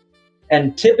away.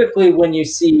 And typically when you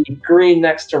see green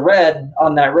next to red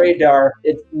on that radar,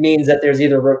 it means that there's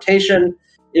either rotation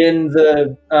in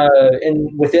the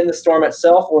within the storm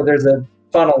itself, or there's a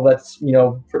funnel that's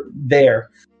there.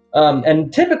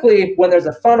 And typically when there's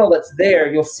a funnel that's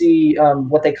there, you'll see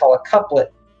what they call a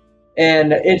couplet.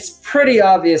 And it's pretty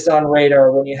obvious on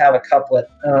radar when you have a couplet.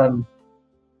 And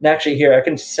actually here, I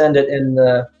can send it in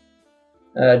the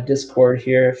Discord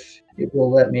here if it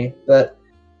will let me. But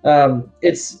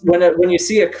it's when you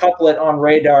see a couplet on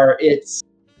radar, it's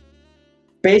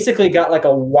basically got like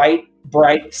a white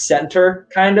bright center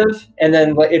kind of, and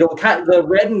then the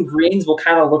red and greens will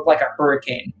kind of look like a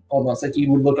hurricane, almost like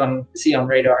you would see on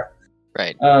radar.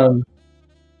 Right.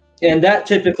 And that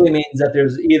typically means that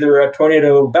there's either a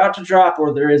tornado about to drop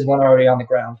or there is one already on the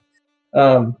ground.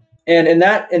 And in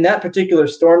that particular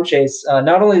storm chase,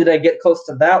 not only did I get close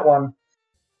to that one,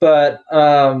 but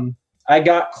I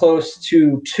got close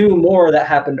to two more that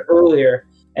happened earlier.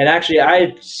 And actually,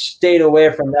 I stayed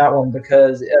away from that one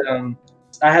because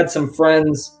I had some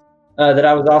friends that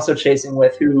I was also chasing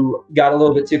with who got a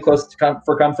little bit too close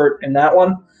for comfort in that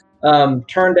one.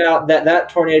 Turned out that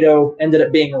tornado ended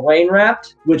up being rain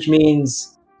wrapped, which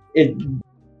means it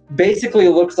basically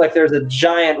looks like there's a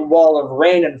giant wall of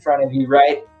rain in front of you,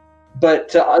 right? But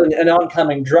to an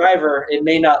oncoming driver, it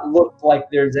may not look like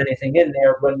there's anything in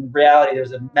there, when in reality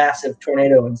there's a massive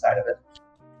tornado inside of it.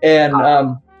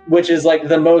 And which is like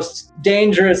the most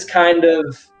dangerous kind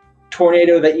of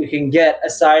tornado that you can get,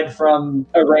 aside from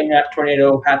a rain-wrapped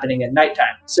tornado happening at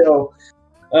nighttime. So,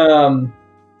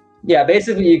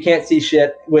 basically you can't see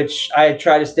shit, which I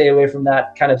try to stay away from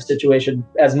that kind of situation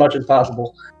as much as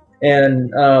possible.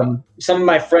 And some of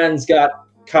my friends got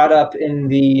caught up in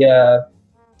the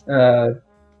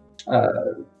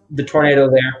tornado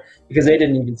there because they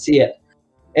didn't even see it.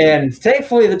 And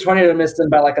thankfully the tornado missed them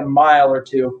by like a mile or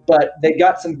two, but they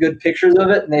got some good pictures of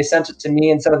it and they sent it to me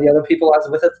and some of the other people I was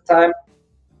with at the time.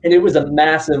 And it was a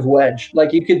massive wedge.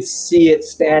 Like you could see it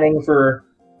spanning for,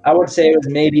 I would say it was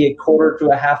maybe a quarter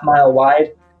to a half mile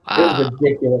wide. Wow. It was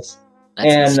ridiculous.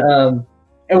 And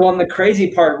the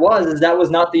crazy part is that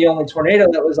was not the only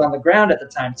tornado that was on the ground at the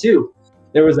time too.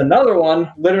 There was another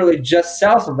one literally just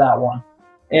south of that one.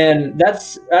 And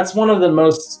that's one of the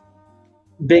most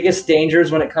biggest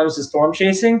dangers when it comes to storm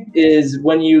chasing, is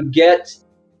when you get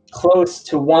close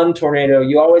to one tornado,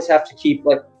 you always have to keep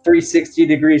like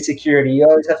 360-degree security. You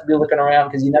always have to be looking around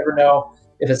because you never know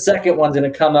if a second one's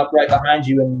going to come up right behind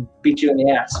you and beat you in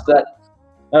the ass. But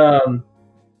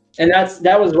and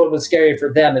that was what was scary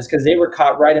for them, is because they were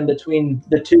caught right in between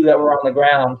the two that were on the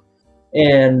ground,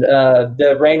 and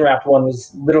the rain-wrapped one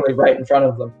was literally right in front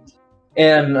of them.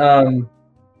 And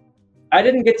I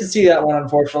didn't get to see that one,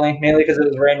 unfortunately, mainly because it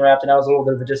was rain-wrapped and I was a little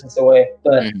bit of a distance away.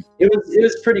 But it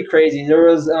was pretty crazy. There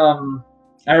was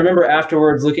I remember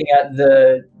afterwards looking at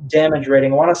the damage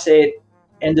rating. I want to say it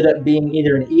ended up being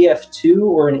either an EF2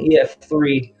 or an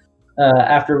EF3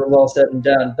 after it was all said and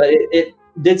done. But it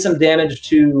did some damage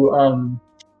to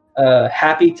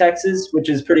Happy, Texas, which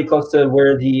is pretty close to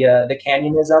where the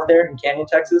canyon is out there in Canyon,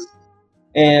 Texas.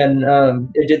 And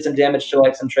it did some damage to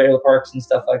like some trailer parks and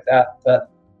stuff like that.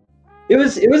 But it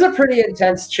was a pretty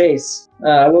intense chase.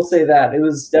 I will say that. It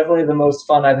was definitely the most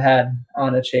fun I've had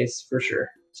on a chase for sure.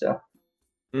 So,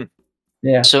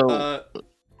 yeah. So,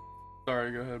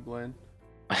 sorry, go ahead, Blaine.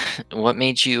 what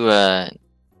made you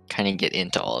kind of get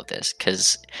into all of this?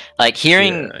 Because like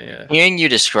hearing you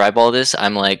describe all this,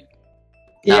 I'm like,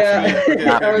 I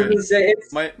was gonna say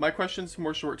it's my question's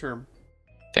more short term.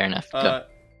 Fair enough. Go.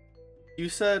 You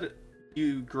said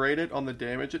you grade it on the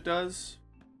damage it does.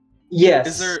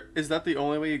 Yes. Is that the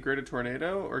only way you grade a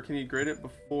tornado, or can you grade it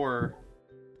before?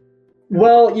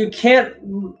 Well, you can't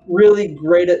really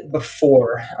grade it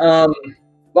before. As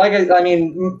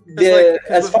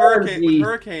far as with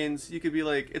hurricanes, you could be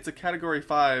like, it's a Category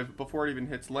 5 before it even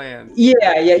hits land.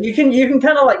 Yeah, you can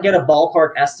kind of like get a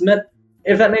ballpark estimate,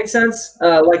 if that makes sense.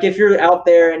 Like if you're out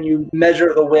there and you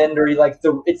measure the wind, or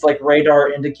it's like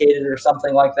radar indicated or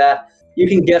something like that. You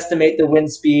can guesstimate the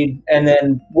wind speed, and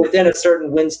then within a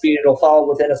certain wind speed, it'll fall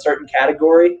within a certain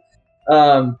category.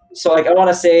 So like I want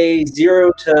to say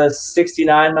 0 to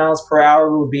 69 miles per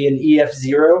hour would be an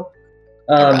EF0.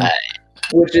 Right.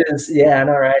 Which is, I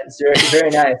know, right? It's very, very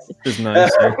nice. It's nice.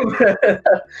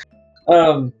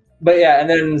 But yeah, and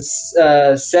then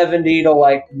 70 to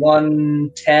like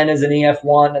 110 is an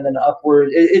EF1, and then upward.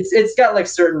 It's got like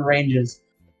certain ranges,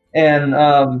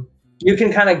 and you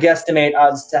can kind of guesstimate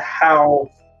as to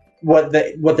what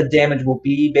the damage will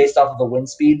be based off of the wind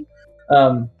speed.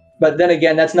 But then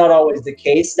again, that's not always the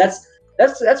case. That's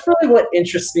really what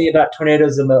interests me about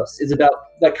tornadoes the most, is about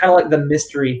like kind of like the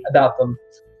mystery about them.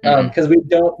 Because we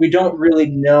don't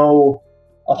really know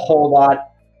a whole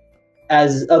lot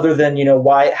as other than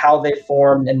how they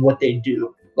form and what they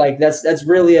do. Like that's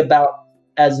really about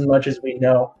as much as we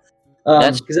know.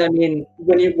 Because I mean,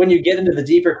 when you get into the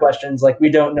deeper questions, like we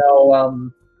don't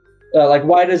know, like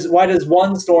why does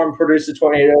one storm produce a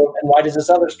tornado and why does this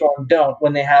other storm don't,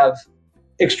 when they have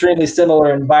extremely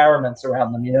similar environments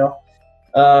around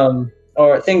them,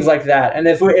 or things like that. And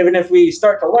if we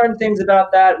start to learn things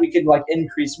about that, we could like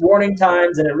increase warning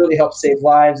times, and it really helps save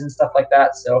lives and stuff like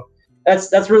that. So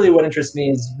that's really what interests me,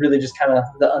 is really just kind of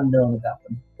the unknown about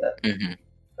them.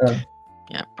 But,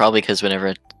 yeah, probably because whenever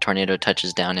a tornado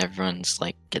touches down, everyone's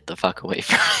like, "Get the fuck away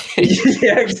from it."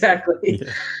 Yeah, exactly.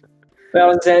 Yeah.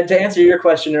 Well, to answer your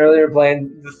question earlier,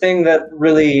 Blaine, the thing that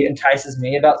really entices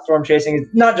me about storm chasing is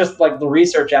not just like the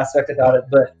research aspect about it,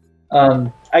 but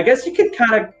I guess you could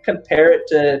kind of compare it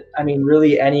to, I mean,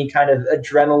 really any kind of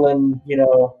adrenaline,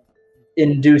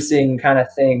 inducing kind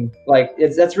of thing. Like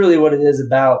that's really what it is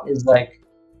about, is like,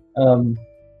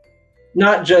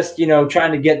 not just,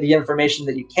 trying to get the information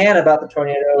that you can about the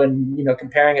tornado and,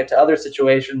 comparing it to other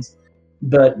situations,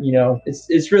 but,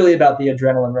 it's really about the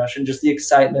adrenaline rush and just the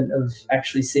excitement of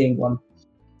actually seeing one.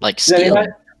 Like stealing.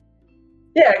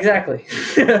 Yeah, exactly.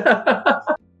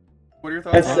 What are your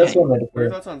thoughts? What are your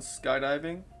thoughts on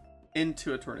skydiving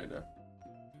into a tornado?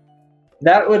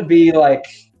 That would be like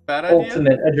bad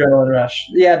ultimate adrenaline rush.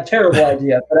 Yeah, terrible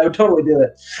idea, but I would totally do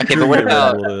it. Okay, but what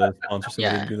about do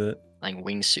that? Like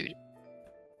wingsuit?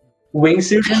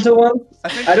 Wingsuit into one?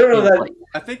 I don't know that.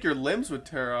 I think your limbs would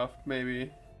tear off,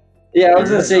 maybe. Yeah, I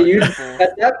was gonna say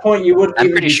at that point you wouldn't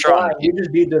even be flying. You'd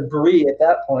just be debris at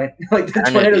that point. Like the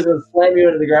tornadoes would slam you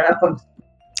into the ground.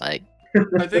 Like.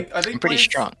 I think I'm pretty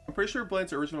strong. I'm pretty sure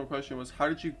Blaine's original question was, how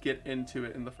did you get into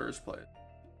it in the first place?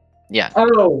 Yeah.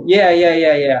 Oh,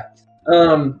 yeah.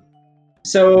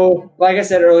 So, like I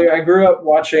said earlier, I grew up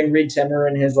watching Reed Timmer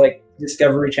and his like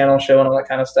Discovery Channel show and all that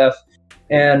kind of stuff.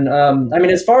 And I mean,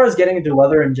 as far as getting into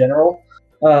weather in general,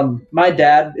 my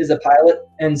dad is a pilot,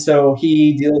 and so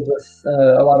he deals with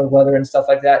a lot of weather and stuff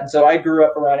like that. And so I grew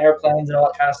up around airplanes and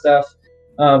all that kind of stuff.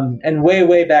 And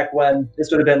way back when, this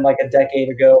would have been like a decade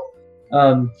ago,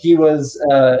 he was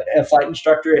a flight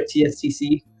instructor at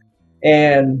TSTC,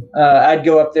 And I'd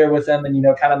go up there with them and,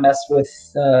 kind of mess with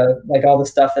like all the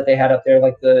stuff that they had up there,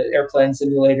 like the airplane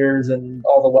simulators and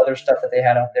all the weather stuff that they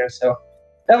had out there. So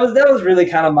that was really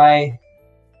kind of my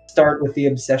start with the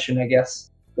obsession, I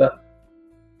guess. But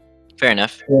fair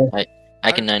enough. Yeah.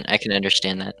 I can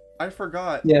understand that. I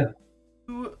forgot. Yeah.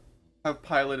 You have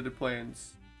piloted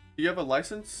planes. Do you have a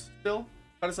license still?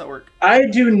 How does that work? I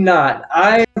do not.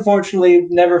 I unfortunately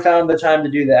never found the time to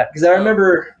do that because I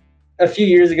remember a few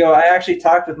years ago I actually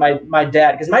talked with my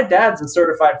dad because my dad's a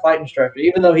certified flight instructor.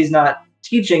 Even though he's not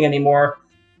teaching anymore,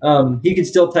 he could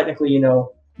still technically,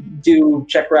 do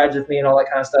check rides with me and all that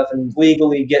kind of stuff and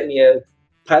legally get me a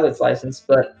pilot's license.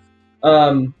 But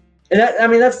and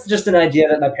that's just an idea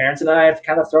that my parents and I have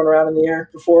kind of thrown around in the air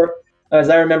before. As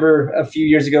I remember a few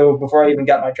years ago, before I even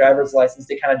got my driver's license,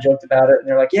 they kind of joked about it. And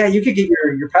they're like, yeah, you could get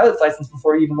your pilot's license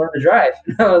before you even learn to drive.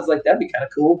 And I was like, that'd be kind of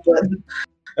cool. But,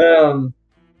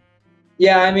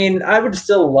 yeah, I would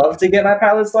still love to get my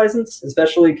pilot's license,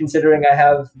 especially considering I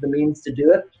have the means to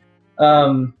do it.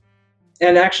 And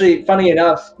actually, funny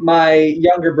enough, my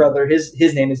younger brother,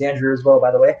 his name is Andrew as well,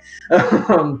 by the way.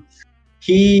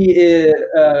 He is,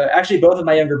 actually, both of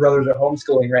my younger brothers are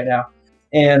homeschooling right now.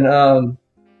 And,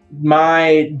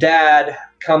 my dad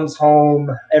comes home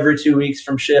every 2 weeks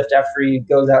from shift after he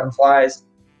goes out and flies.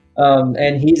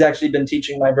 And he's actually been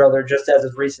teaching my brother just as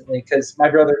of recently because my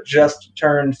brother just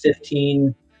turned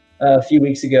 15 a few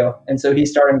weeks ago. And so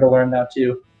he's starting to learn now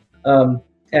too.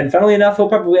 And funnily enough, he'll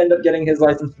probably end up getting his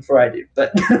license before I do.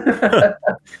 But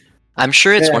I'm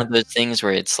sure it's one of those things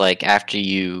where it's like after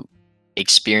you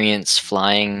experience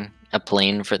flying a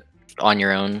plane on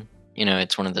your own,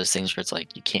 it's one of those things where it's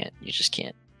like you just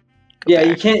can't. Yeah,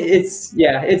 you can't. It's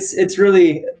a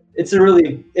really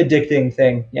addicting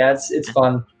thing. Yeah, it's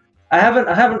fun. I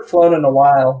haven't flown in a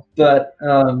while, but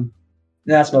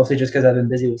that's mostly just because I've been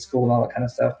busy with school and all that kind of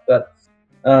stuff. But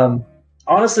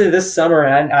honestly, this summer,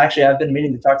 and actually I've been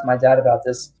meaning to talk to my dad about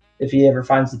this if he ever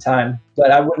finds the time.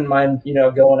 But I wouldn't mind,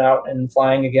 going out and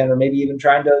flying again, or maybe even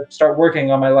trying to start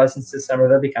working on my license this summer.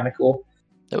 That'd be kind of cool.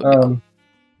 That would be cool.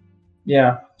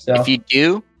 Yeah. So if you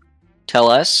do,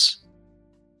 tell us.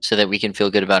 So that we can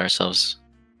feel good about ourselves.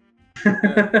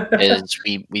 Because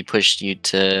we pushed you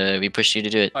to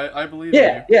do it. I believe in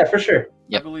you. Yeah, for sure.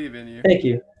 Yep. I believe in you. Thank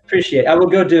you. Appreciate it. I will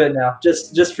go do it now.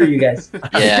 Just for you guys.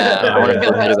 Yeah, I want to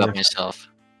feel good about myself.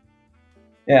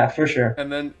 Yeah, for sure.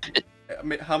 And then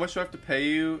how much do I have to pay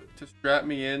you to strap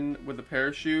me in with a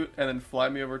parachute and then fly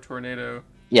me over a tornado?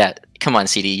 Yeah, come on,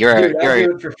 CD. You're I'll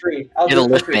do it for free. You're the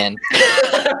lift man.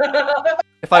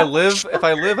 If I live,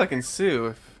 I can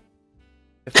sue.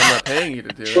 If I'm not paying you to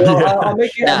do it. Well, I'll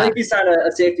make you sign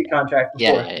a safety contract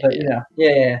before.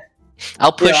 Yeah.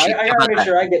 I'll push you. I gotta make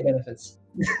sure I get benefits.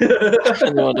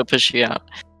 I'm the one to push you out.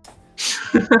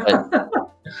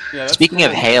 Speaking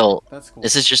of hail, cool.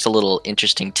 This is just a little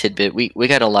interesting tidbit. We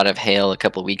got a lot of hail a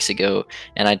couple weeks ago,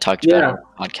 and I talked about it on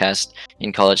a podcast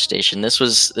in College Station. This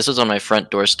was on my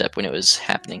front doorstep when it was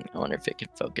happening. I wonder if it could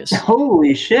focus.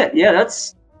 Holy shit! Yeah,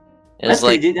 that's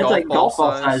like golf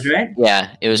ball size, right?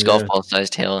 Yeah, it was golf ball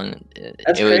sized hail, and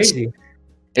that's crazy.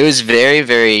 It was very,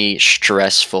 very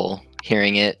stressful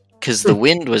hearing it because the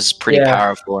wind was pretty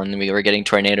powerful, and we were getting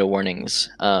tornado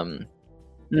warnings. I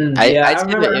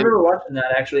remember watching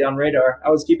that actually on radar.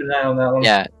 I was keeping an eye on that one.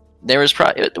 Yeah, the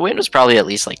wind was probably at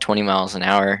least like 20 miles an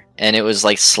hour, and it was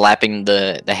like slapping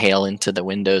the hail into the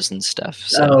windows and stuff.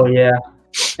 So. Oh yeah,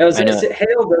 hail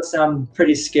does sound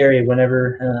pretty scary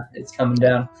whenever it's coming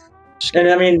down.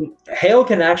 And hail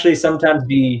can actually sometimes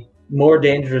be more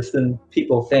dangerous than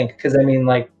people think. Because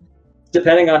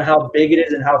depending on how big it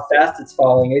is and how fast it's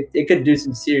falling, it could do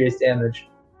some serious damage.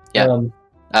 Yeah.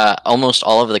 Almost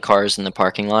all of the cars in the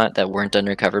parking lot that weren't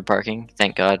under covered parking.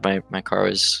 Thank God my car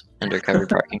was under covered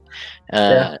parking.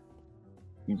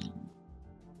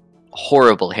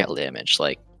 Horrible hail damage.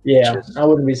 I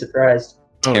wouldn't be surprised.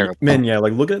 Terrible. Man, yeah,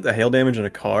 looking at the hail damage in a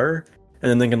car and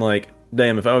then thinking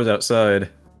damn, if I was outside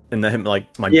and that hit my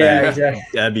back, exactly.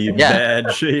 that'd be bad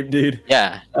shape, dude.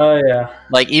 Yeah. Oh yeah.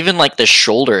 Even the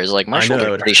shoulders, my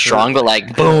shoulder is pretty strong,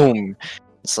 but boom.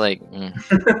 It's like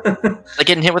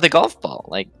getting hit with a golf ball.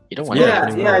 You don't want to.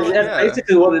 Yeah, that's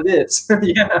basically what it is.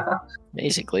 Yeah.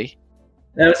 Basically.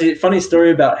 That was a funny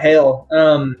story about hail.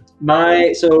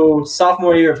 So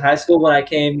sophomore year of high school when I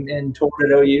came and toured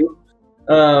at OU,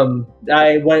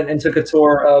 I went and took a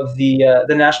tour of the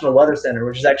National Weather Center,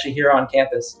 which is actually here on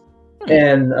campus.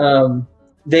 And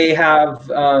they have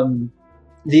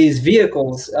these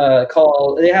vehicles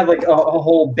they have a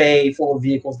whole bay full of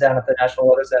vehicles down at the National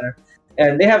Weather Center.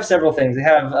 And they have several things. They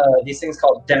have these things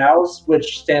called DOWs,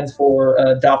 which stands for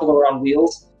Doppler on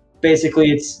Wheels.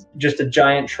 basically it's just a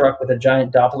giant truck with a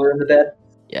giant Doppler in the bed.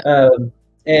 Yeah.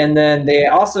 And then they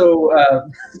also,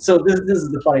 so this is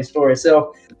the funny story.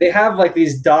 So they have like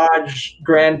these Dodge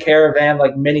Grand Caravan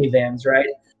like minivans, right?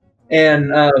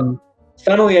 And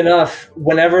funnily enough,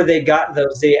 whenever they got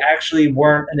those, they actually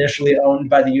weren't initially owned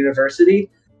by the university.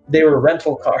 They were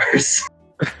rental cars.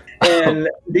 And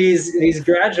these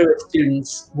graduate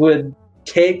students would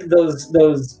take those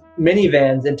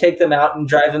minivans and take them out and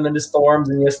drive them into storms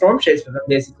and storm chase with them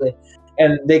basically.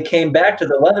 And they came back to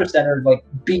the leather center like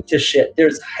beat to shit.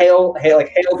 There's hail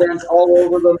dents all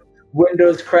over them,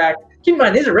 windows cracked. Keep in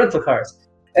mind these are rental cars.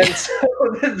 And so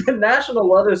the National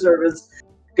Leather Service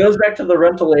goes back to the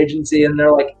rental agency and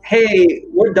they're like, "Hey,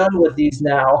 we're done with these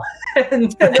now."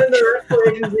 And then the rental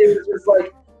agency was just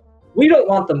like, "We don't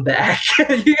want them back.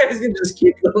 You guys can just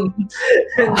keep them."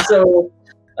 And so,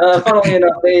 funnily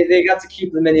enough, they got to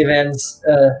keep the minivans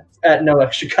at no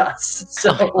extra cost.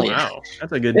 So, wow,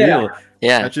 that's a good deal.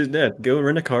 Yeah. Go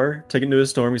rent a car, take it into a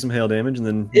storm, get some hail damage, and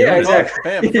then exactly.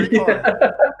 Bam, free car.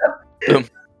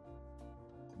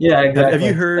 Yeah, exactly. Have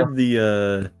you heard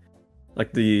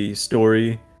the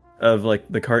story of like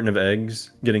the carton of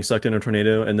eggs getting sucked in a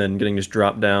tornado and then getting just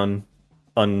dropped down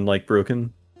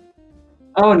broken?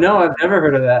 Oh no, I've never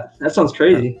heard of that. That sounds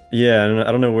crazy. Yeah,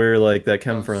 I don't know where like that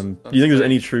came from. Do you think there's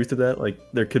any truth to that? Like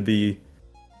there could be.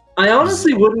 I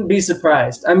honestly wouldn't be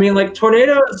surprised. I mean, like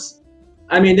tornadoes,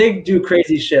 they do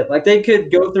crazy shit. Like they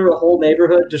could go through a whole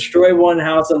neighborhood, destroy one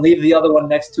house, and leave the other one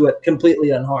next to it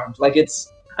completely unharmed. Like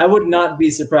I would not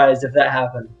be surprised if that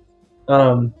happened.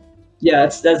 Yeah,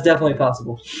 that's definitely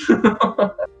possible.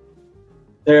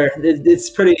 It's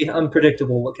pretty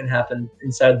unpredictable what can happen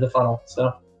inside the funnel.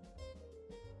 So,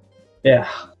 yeah,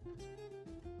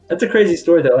 that's a crazy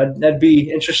story though. I'd be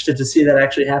interested to see that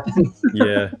actually happen.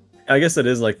 Yeah. I guess that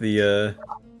is like the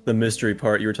mystery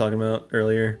part you were talking about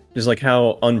earlier. Just like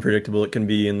how unpredictable it can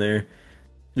be in there.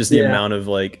 Just the amount of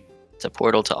like it's a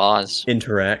portal to Oz.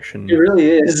 Interaction. It really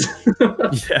is.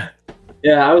 Yeah.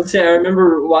 Yeah, I would say I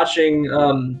remember watching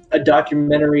a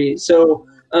documentary. So,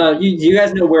 you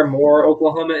guys know where Moore,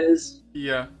 Oklahoma is?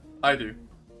 Yeah, I do.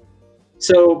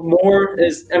 So Moore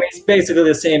is, it's basically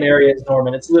the same area as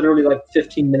Norman. It's literally like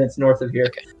 15 minutes north of here.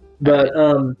 Okay. But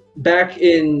back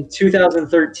in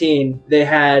 2013, they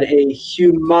had a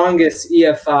humongous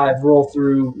EF5 roll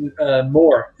through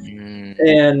Moore.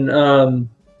 And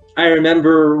I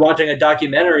remember watching a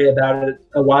documentary about it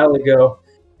a while ago.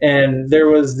 And there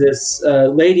was this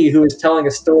lady who was telling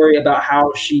a story about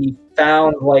how she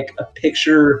found like a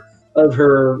picture of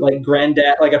her like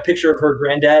granddad, like a picture of her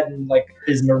granddad in like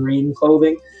his Marine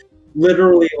clothing,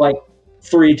 literally like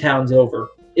 3 towns over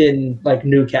in like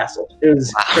Newcastle. It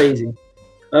was crazy.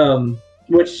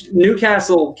 Which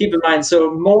Newcastle, keep in mind,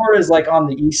 so Moore is like on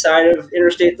the east side of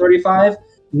Interstate 35.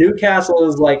 Newcastle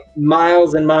is like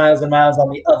miles and miles and miles on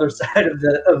the other side of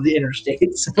the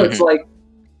interstate. So it's like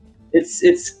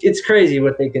it's crazy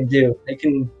what they can do. They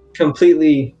can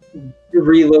completely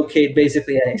relocate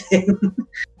basically anything.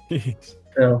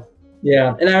 So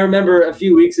yeah, and I remember a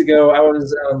few weeks ago I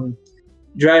was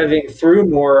driving through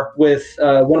Moore with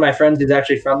one of my friends who's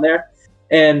actually from there,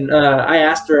 and I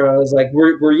asked her, I was like,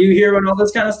 "Were you here when all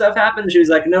this kind of stuff happened?" She was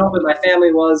like, "No, but my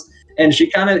family was," and she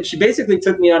basically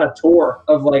took me on a tour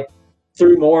of like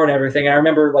through Moore and everything. I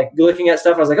remember like looking at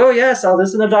stuff. I was like, "Oh yeah, I saw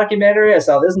this in the documentary. I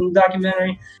saw this in the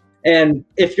documentary." And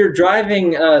if you're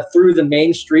driving through the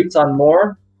main streets on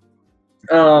Moore,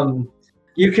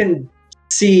 you can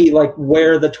see like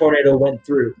where the tornado went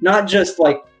through. Not just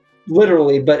like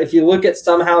literally, but if you look at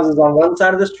some houses on one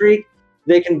side of the street,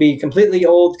 they can be completely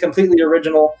old, completely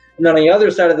original. And on the other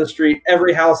side of the street,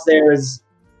 every house there is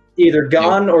either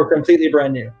gone or completely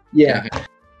brand new. Yeah.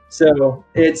 So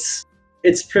it's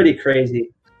pretty crazy.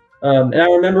 And I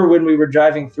remember when we were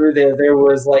driving through there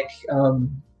was like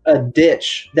a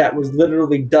ditch that was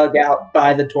literally dug out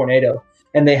by the tornado,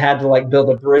 and they had to like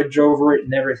build a bridge over it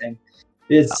and everything.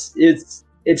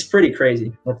 It's pretty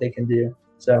crazy what they can do.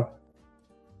 So,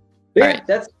 but yeah,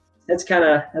 right. That's kind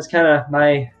of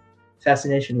my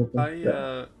fascination with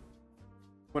them.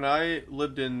 When I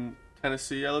lived in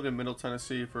Tennessee, I lived in Middle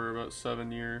Tennessee for about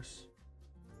 7 years.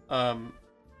 And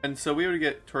so we would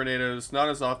get tornadoes, not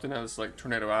as often as like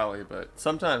Tornado Alley, but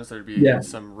sometimes there'd be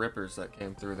some rippers that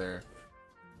came through there.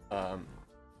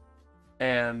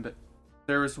 And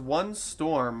there was one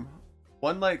storm,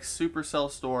 one like supercell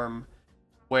storm,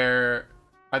 where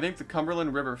I think the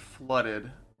Cumberland River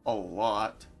flooded a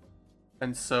lot,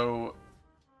 and so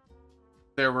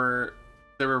there were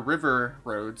river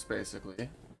roads basically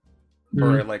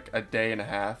for like a day and a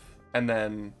half, and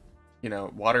then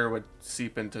water would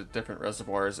seep into different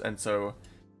reservoirs, and so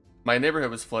my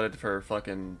neighborhood was flooded for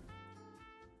fucking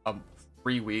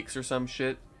 3 weeks or some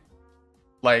shit.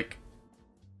 Like,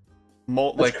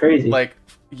 That's crazy. Like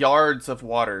yards of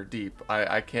water deep.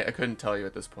 I couldn't tell you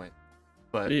at this point.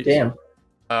 But damn.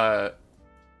 But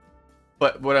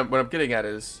what I'm getting at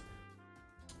is,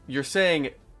 you're saying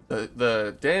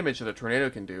the damage that a tornado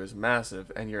can do is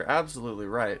massive, and you're absolutely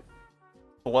right.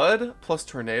 Flood plus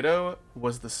tornado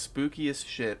was the spookiest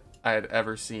shit I had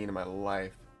ever seen in my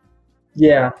life.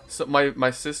 Yeah. So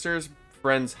my sister's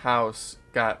friend's house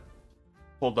got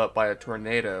pulled up by a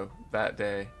tornado that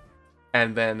day,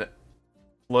 and then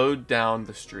flowed down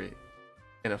the street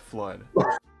in a flood.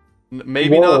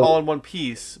 Maybe Whoa. not all in one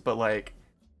piece, but like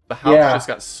the house just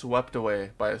got swept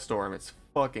away by a storm. It's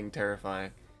fucking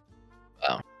terrifying.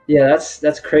 Wow. Yeah,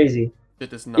 that's crazy. It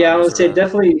does not. Yeah, I would say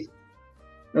definitely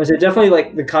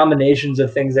like the combinations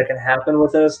of things that can happen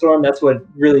within a storm. That's what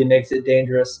really makes it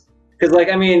dangerous. Because like,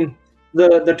 I mean,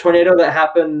 the tornado that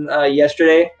happened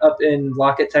yesterday up in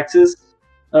Lockett, Texas,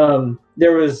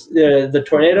 there was the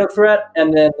tornado threat,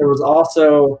 and then there was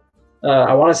also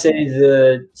I want to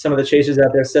say some of the chasers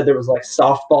out there said there was like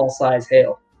softball size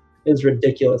hail. It was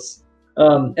ridiculous.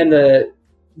 And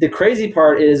the crazy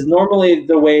part is, normally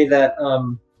the way that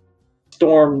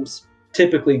storms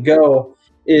typically go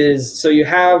is, so you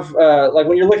have like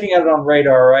when you're looking at it on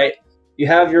radar, right? You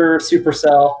have your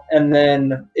supercell, and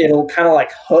then it'll kind of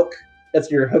like hook. That's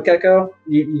your hook echo.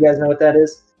 You guys know what that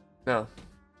is? No.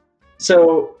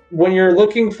 So when you're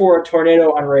looking for a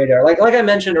tornado on radar, like I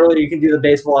mentioned earlier, you can do the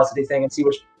base velocity thing and see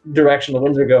which direction the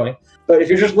winds are going. But if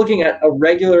you're just looking at a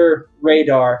regular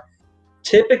radar,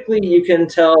 typically you can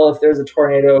tell if there's a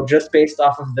tornado just based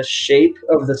off of the shape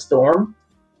of the storm.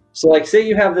 So like, say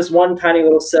you have this one tiny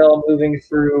little cell moving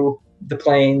through the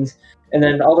plains, and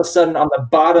then all of a sudden on the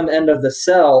bottom end of the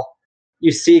cell,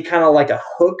 you see kind of like a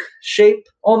hook shape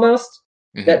almost.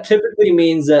 Mm-hmm. That typically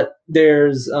means that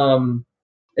there's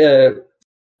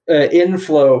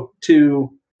inflow in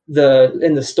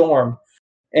the storm,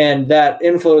 and that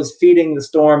inflow is feeding the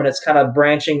storm, and it's kind of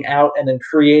branching out and then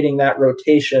creating that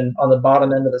rotation on the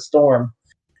bottom end of the storm.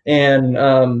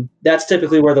 And that's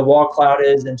typically where the wall cloud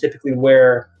is, and typically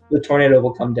where the tornado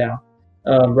will come down,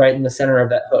 right in the center of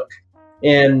that hook.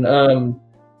 And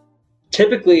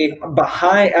typically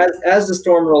behind, as the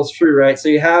storm rolls through, right? So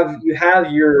you have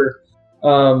your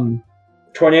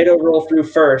tornado roll through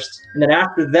first, and then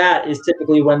after that is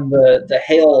typically when the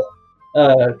hail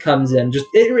comes in.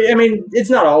 It's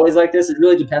not always like this. It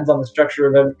really depends on the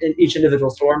structure of each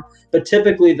individual storm, but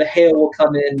typically the hail will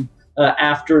come in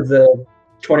after the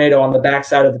tornado, on the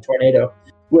backside of the tornado,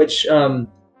 which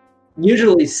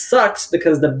usually sucks,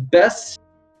 because the best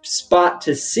spot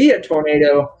to see a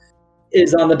tornado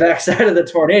is on the backside of the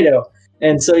tornado,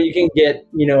 and so you can get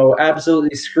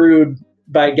absolutely screwed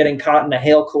by getting caught in a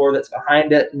hail core that's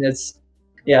behind it. And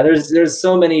there's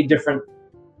so many different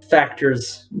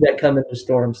factors that come into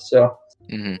storms, so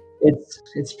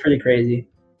it's pretty crazy.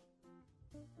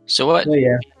 So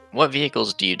what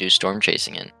vehicles do you do storm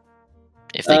chasing in,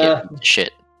 if they get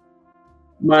shit?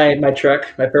 My truck,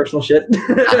 my personal shit.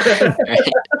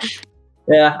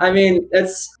 Yeah, I mean,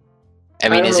 is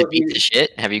it beat to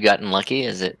shit? Have you gotten lucky?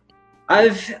 Is it?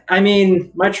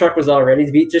 My truck was already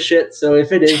beat to shit, so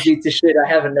if it is beat to shit, I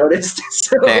haven't noticed.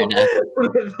 So, fair enough.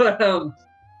 But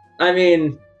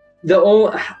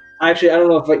actually, I don't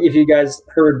know if you guys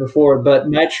heard before, but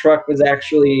my truck was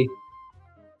actually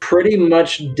pretty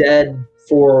much dead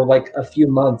for like a few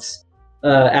months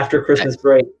after Christmas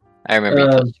break. I remember you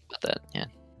talking about that. Yeah.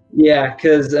 Yeah,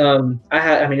 because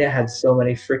it had so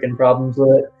many freaking problems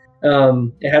with it.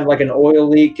 It had like an oil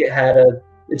leak.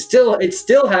 It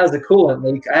still has a coolant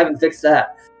leak. I haven't fixed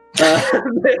that. But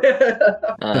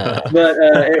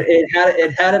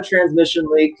it had a transmission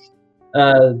leak.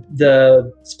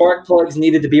 The spark plugs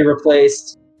needed to be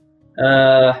replaced.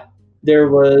 There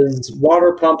was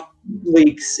water pump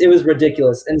leaks. It was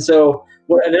ridiculous. And so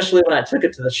initially when I took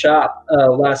it to the shop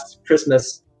last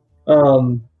Christmas,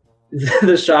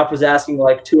 the shop was asking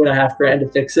like $2,500 to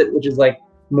fix it, which is like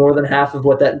more than half of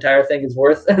what that entire thing is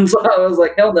worth. And so I was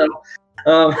like, hell no.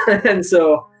 And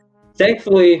so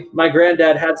thankfully my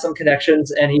granddad had some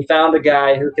connections, and he found a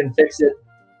guy who can fix it,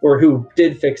 or who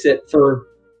did fix it, for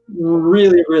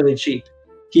really, really cheap.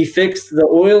 He fixed the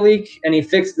oil leak and he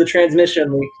fixed the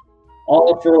transmission leak,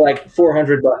 all for like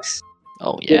 $400.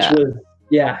 Oh yeah. Which was,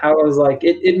 I was like,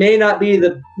 it may not be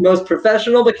the most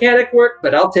professional mechanic work,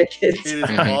 but I'll take it. It is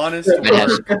honest.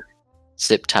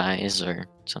 Zip ties or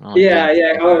something like that.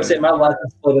 Yeah. I would say my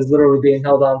license plate is literally being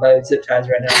held on by zip ties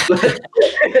right now.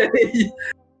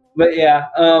 But yeah,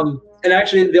 and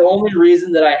actually the only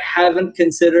reason that I haven't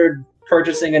considered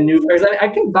purchasing a new car. I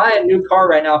can buy a new car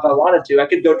right now if I wanted to. I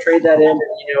could go trade that in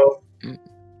and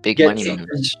Big get money something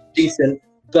moves. decent.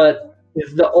 But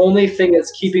if the only thing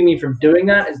that's keeping me from doing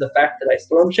that is the fact that I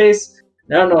storm chase,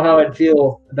 I don't know how I'd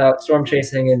feel about storm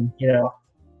chasing and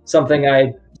something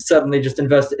I suddenly just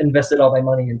invested all my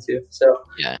money into. So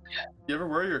Yeah. You ever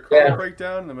worry your car break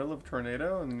down in the middle of a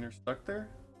tornado and you're stuck there?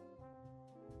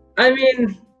 I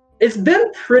mean, it's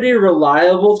been pretty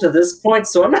reliable to this point,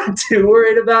 so I'm not too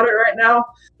worried about it right now.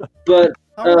 But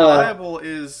how reliable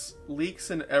is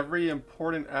leaks in every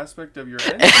important aspect of your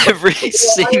engine? Every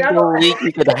single leak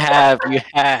you could have, you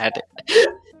had.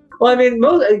 Well, I mean,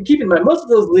 keep in mind, most of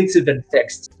those leaks have been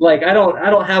fixed. Like, I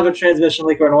don't have a transmission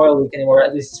leak or an oil leak anymore,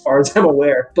 at least as far as I'm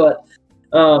aware. But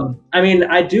I mean,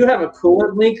 I do have a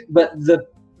coolant leak, but the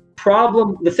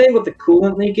thing with the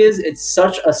coolant leak is it's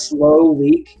such a slow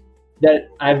leak that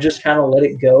I've just kind of let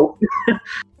it go.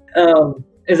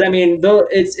 I mean, though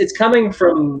it's coming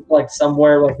from like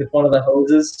somewhere, like with one of the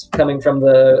hoses coming from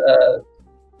the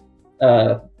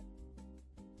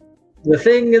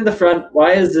thing in the front.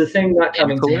 Why is the thing not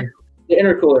coming to me? The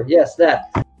intercooler, yes,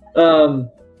 that.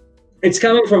 It's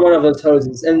coming from one of those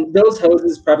hoses, and those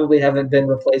hoses probably haven't been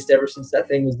replaced ever since that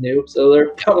thing was new. So they're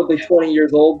probably 20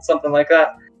 years old, something like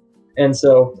that. And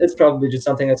so it's probably just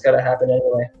something that's got to happen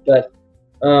anyway. But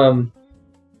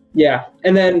yeah,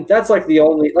 and then that's like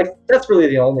that's really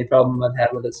the only problem I've had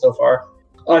with it so far.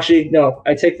 Actually, no,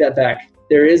 I take that back.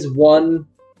 There is one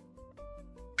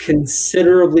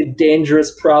considerably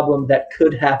dangerous problem that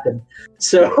could happen.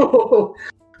 So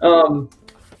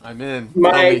I'm in.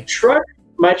 My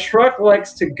truck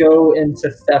likes to go into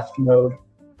theft mode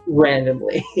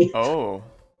randomly. Oh.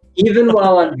 Even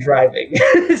while I'm driving.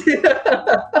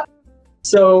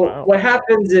 So wow. What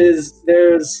happens is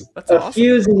there's a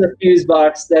fuse in the fuse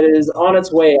box that is on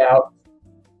its way out.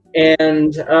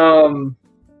 And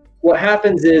what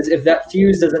happens is if that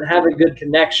fuse doesn't have a good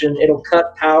connection, it'll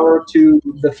cut power to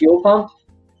the fuel pump,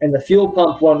 and the fuel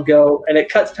pump won't go, and it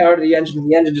cuts power to the engine, and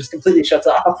the engine just completely shuts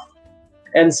off.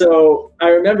 And so I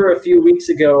remember a few weeks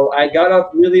ago, I got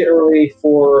up really early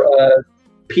for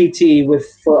PT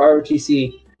for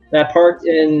ROTC, and I parked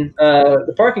in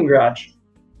the parking garage.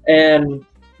 And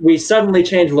we suddenly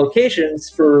changed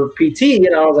locations for PT,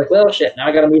 and I was like, well, shit, now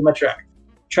I got to move my truck.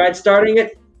 Tried starting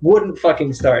it, wouldn't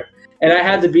fucking start. And I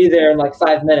had to be there in like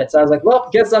 5 minutes. I was like, well,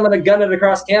 guess I'm going to gun it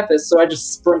across campus. So I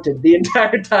just sprinted the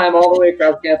entire time all the way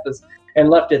across campus and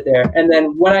left it there. And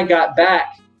then when I got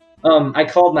back, I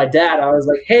called my dad. I was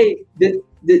like, hey, this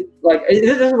is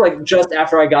like just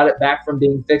after I got it back from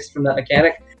being fixed from that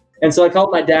mechanic. And so I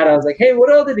called my dad. I was like, hey,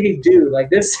 what all did he do? Like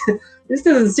this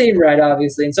doesn't seem right,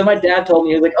 obviously. And so my dad told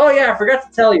me, he was like, oh yeah, I forgot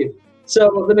to tell you.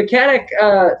 So the mechanic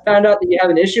found out that you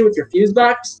have an issue with your fuse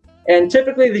box. And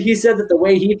typically he said that the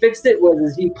way he fixed it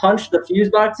was he punched the fuse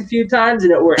box a few times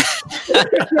and it worked.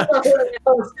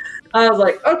 I was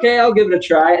like, okay, I'll give it a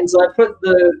try. And so I put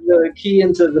the key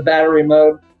into the battery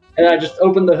mode and I just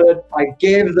opened the hood. I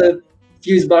gave the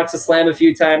fuse box a slam a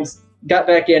few times, got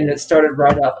back in, and it started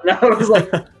right up. And I was like,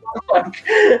 fuck.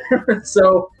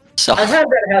 So I've had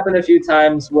that happen a few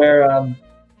times where,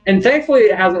 and thankfully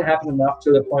it hasn't happened enough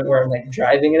to the point where I'm like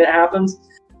driving and it happens.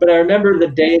 But I remember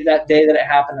that day that it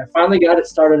happened, I finally got it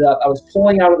started up. I was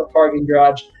pulling out of the parking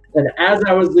garage, and as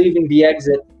I was leaving the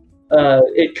exit,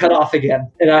 it cut off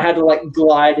again, and I had to like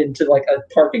glide into like a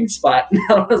parking spot. And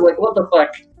I was like, "What the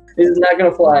fuck? This is not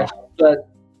gonna fly." But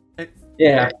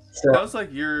yeah, so. Sounds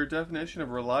like your definition of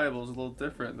reliable is a little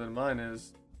different than mine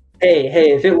is. Hey,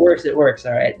 if it works, it works.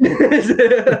 All right.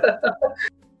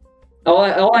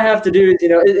 All I have to do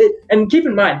is, and keep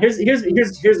in mind, here's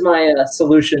my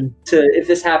solution to if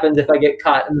this happens, if I get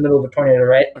caught in the middle of a tornado,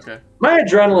 right? Okay. My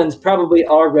adrenaline's probably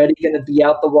already going to be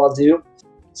out the wazoo.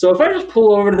 So if I just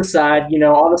pull over to the side,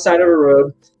 on the side of a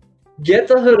road, get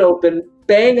the hood open,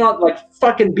 bang on, like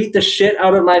fucking beat the shit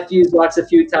out of my fuse box a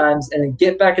few times, and then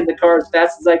get back in the car as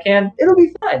fast as I can, it'll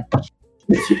be fine.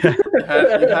 You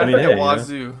had the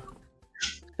wazoo.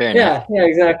 Fair enough. Yeah,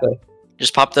 exactly.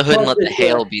 Just pop the hood and let the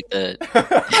hail beat the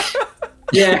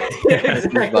yeah.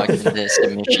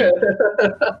 submission.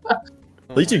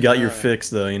 At least you got your fix,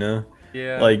 though.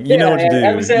 Yeah. Like you know what to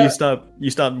do. You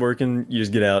stop working. You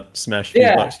just get out, smash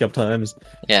fuse box a couple times.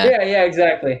 Yeah,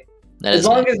 exactly. As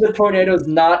long as the tornado's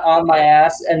not on my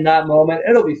ass in that moment,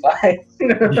 it'll be fine.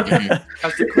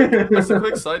 As a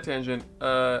quick side tangent,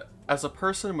 as a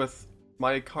person with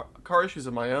my car issues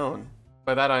of my own,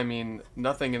 by that I mean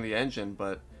nothing in the engine,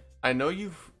 but I know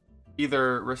you've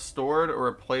either restored or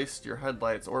replaced your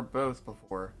headlights or both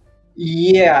before.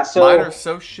 Yeah, so mine are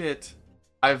so shit.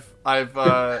 I've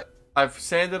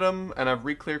sanded them and I've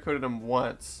re-clear coated them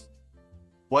once,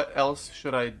 what else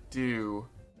should I do?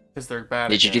 Because they're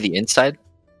bad. Did you do again. the inside?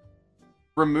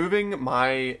 Removing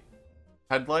my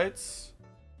headlights?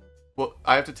 Well,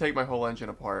 I have to take my whole engine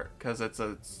apart because it's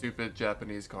a stupid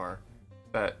Japanese car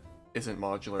that isn't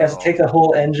modular. You have at to all. take the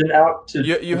whole engine out to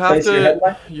You replace have your to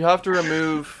headlight? you have to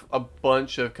remove a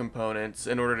bunch of components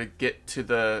in order to get to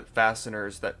the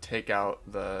fasteners that take out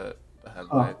the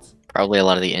headlights. Probably a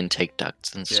lot of the intake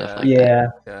ducts and stuff Yeah. like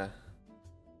that. Yeah,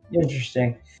 Yeah.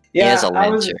 interesting. He Yeah, has a I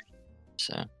was. Lancer,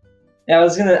 so Yeah, I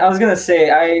was gonna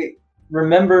say. I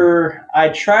remember I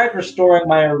tried restoring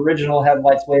my original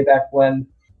headlights way back when,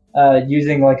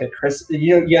 using like a Chris.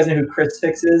 You guys know who Chris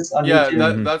Fix is on Yeah,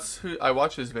 YouTube? that's who I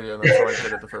watched his video and that's how I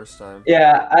did it the first time.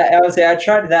 Yeah, I would say I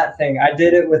tried that thing. I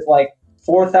did it with like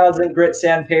 4,000 grit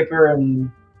sandpaper and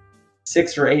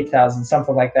 6 or 8,000,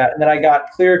 something like that. And then I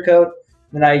got clear coat,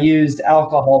 and I used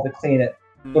alcohol to clean it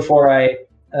before I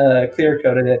clear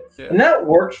coated it. Yeah. And that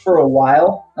worked for a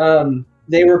while.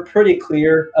 They were pretty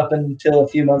clear up until a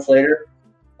few months later.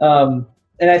 And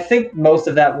I think most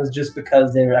of that was just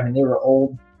because they were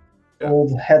old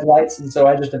headlights, and so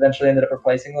I just eventually ended up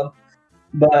replacing them.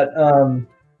 But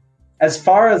as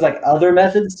far as like other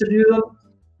methods to do them,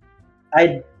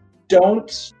 I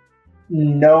don't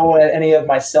know any of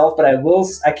myself, but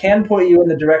I can point you in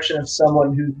the direction of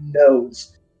someone who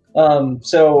knows.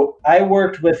 So I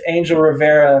worked with Angel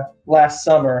Rivera last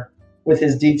summer with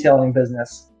his detailing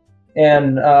business,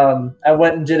 and I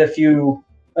went and did a few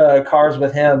cars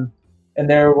with him. And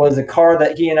there was a car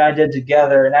that he and I did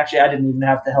together, and actually I didn't even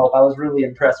have to help. I was really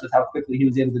impressed with how quickly he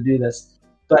was able to do this.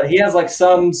 But he has like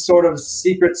some sort of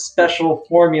secret special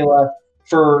formula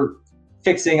for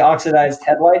fixing oxidized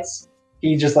headlights.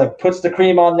 He just like puts the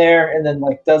cream on there and then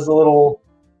like does a little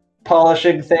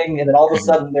polishing thing, and then all of a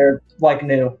sudden they're like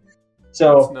new.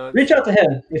 So reach out to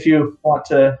him if you want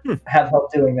to have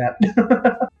help doing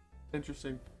that.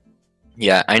 Interesting.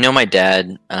 yeah, I know my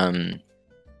dad.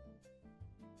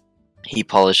 He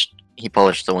polished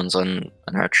the ones on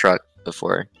our truck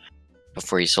before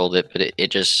he sold it, but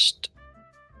it just,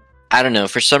 I don't know,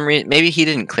 for some reason, maybe he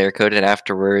didn't clear coat it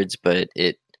afterwards, but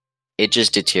it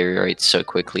just deteriorates so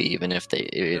quickly even if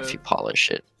you polish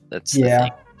it. That's the thing. Yeah,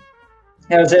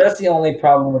 I would say that's the only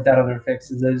problem with that other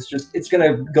fix is that it's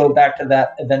gonna go back to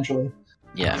that eventually.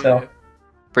 Yeah. So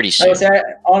pretty I soon. would say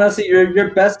honestly,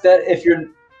 your best bet if you're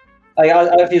like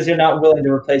if you're not willing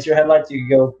to replace your headlights, you could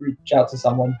go reach out to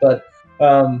someone, but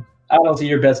I don't see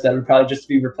your best bet would probably just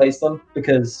be replace them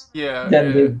because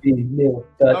then they'd be new.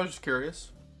 But I was just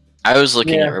curious. I was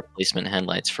looking at replacement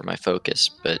headlights for my Focus,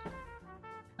 but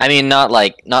I mean not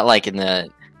like in the.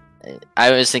 I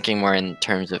was thinking more in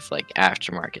terms of like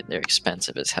aftermarket. They're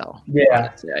expensive as hell.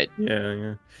 Yeah.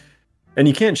 Yeah. And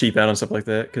you can't cheap out on stuff like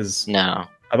that because No.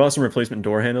 I bought some replacement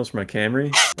door handles for my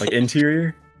Camry, like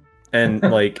interior, and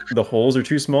like the holes are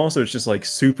too small, so it's just like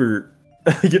super.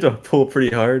 You get to pull pretty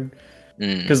hard.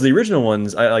 Because the original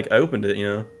ones, I opened it,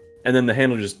 and then the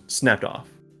handle just snapped off,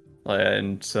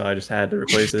 and so I just had to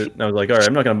replace it. And I was like, all right,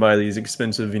 I'm not gonna buy these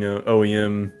expensive,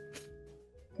 OEM,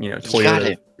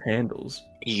 Toyota handles.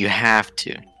 You have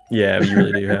to. Yeah, you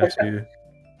really do have to,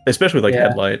 especially with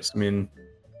headlights. I mean,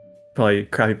 probably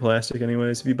crappy plastic,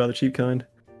 anyways, if you buy the cheap kind.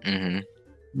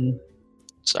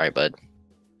 Sorry, bud.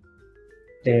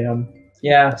 Damn.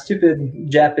 Yeah, stupid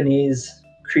Japanese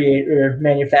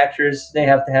manufacturers, they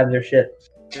have to have their shit.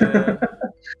 Kind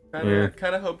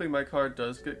of hoping my car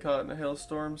does get caught in a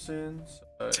hailstorm soon.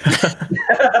 So,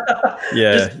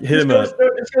 hit him up.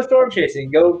 Just go storm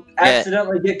chasing. Go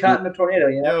accidentally get caught in a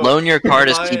tornado. Loan your car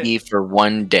to CD for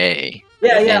one day.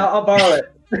 Yeah, I'll borrow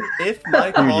it. If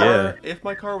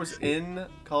my car was in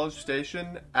College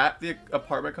Station at the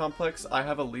apartment complex I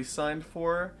have a lease signed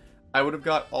for, I would have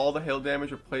got all the hail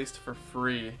damage replaced for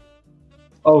free.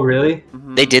 Oh, really?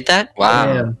 Mm-hmm. They did that?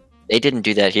 Wow. Damn. They didn't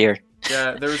do that here.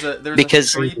 Yeah, there was a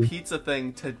free pizza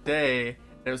thing today,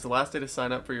 and it was the last day to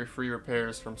sign up for your free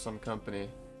repairs from some company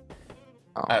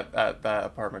at that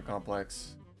apartment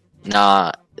complex.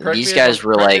 Nah, these guys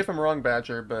were correct like... me if I'm wrong,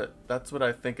 Badger, but that's what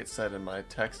I think it said in my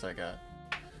text I got.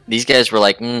 These guys were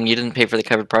like, you didn't pay for the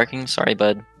covered parking? Sorry,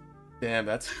 bud. Damn,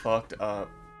 that's fucked up.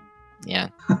 Yeah.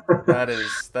 That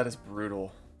is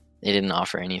brutal. They didn't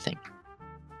offer anything.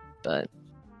 But...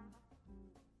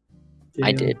 Damn.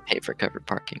 I did pay for covered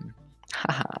parking.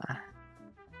 Haha.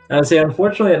 I would say,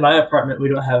 unfortunately, at my apartment, we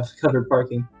don't have covered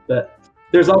parking, but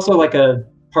there's also like a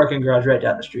parking garage right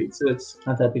down the street, so it's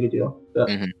not that big a deal. But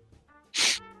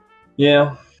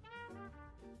yeah.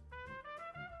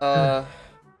 I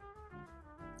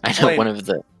know one of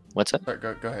the... What's up? Sorry,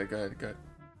 go ahead.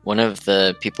 One of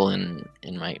the people in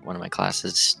one of my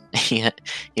classes, he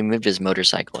moved his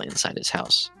motorcycle inside his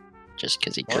house. just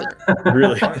because he could.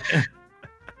 Really?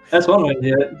 That's one way to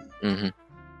do it.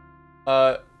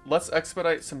 Mm-hmm. Let's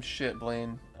expedite some shit,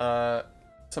 Blaine.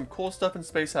 Some cool stuff in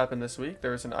space happened this week.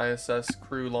 There was an ISS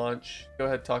crew launch. Go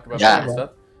ahead, talk about that stuff.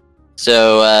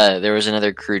 So there was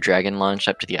another Crew Dragon launch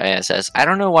up to the ISS. I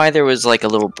don't know why there was like a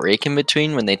little break in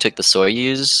between when they took the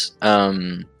Soyuz.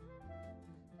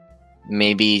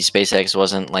 Maybe SpaceX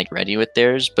wasn't like ready with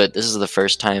theirs, but this is the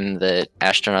first time that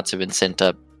astronauts have been sent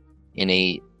up in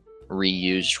a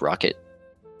reused rocket.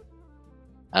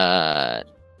 The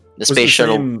space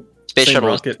shuttle. Space shuttle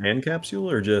rocket and capsule,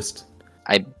 or just?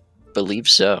 I believe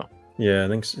so. Yeah, I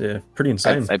think so. Yeah, pretty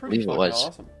insane. I believe it was.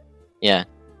 Awesome. Yeah,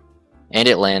 and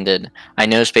it landed. I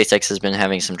know SpaceX has been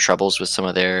having some troubles with some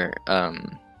of their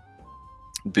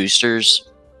boosters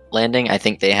landing. I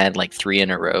think they had like 3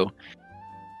 in a row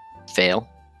fail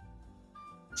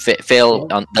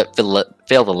on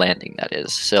fail the landing. That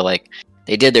is, so like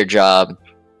they did their job.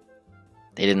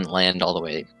 They didn't land all the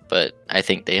way, but I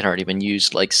think they had already been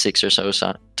used like 6 or so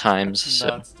times. So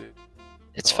Nuts, dude.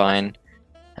 it's fine.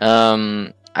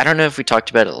 I don't know if we talked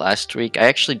about it last week. I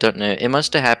actually don't know. It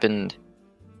must have happened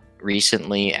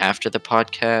recently after the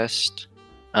podcast.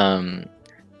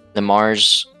 The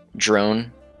Mars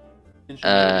drone,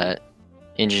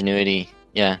 Ingenuity,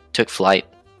 took flight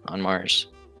on Mars.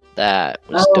 That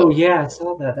was dope. Yeah, I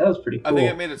saw that. That was pretty cool. I think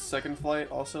it made its second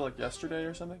flight also like yesterday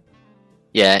or something.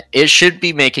 Yeah, it should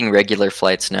be making regular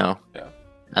flights now. Yeah.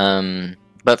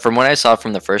 But from what I saw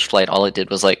from the first flight, all it did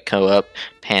was like go up,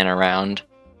 pan around,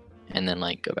 and then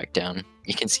like go back down.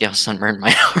 You can see how sunburned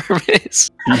my arm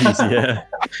is. Jeez,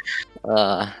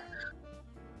 yeah.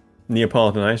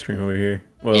 Neapolitan ice cream over here.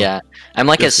 Well, yeah, I'm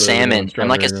like a just the salmon. I'm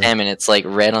like a strawberry, salmon. It's like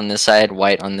red on this side,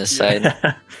 white on this side.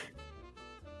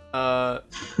 To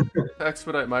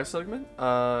expedite my segment,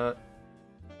 the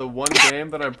one game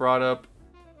that I brought up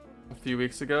a few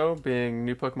weeks ago, being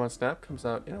New Pokemon Snap, comes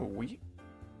out in a week.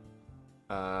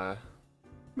 Let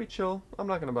me chill. I'm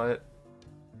not gonna buy it.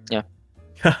 Yeah.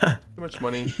 Too much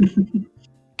money.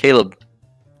 Caleb,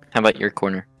 how about your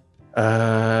corner?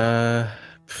 I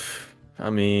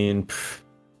mean,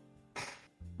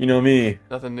 you know me.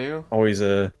 Nothing new. Always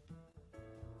Nothing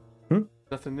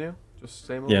new. Just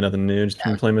same old. Yeah, nothing new. Just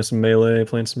been playing some Melee,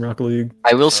 playing some Rocket League.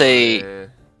 I will say,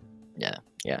 yeah.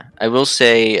 I will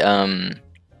say,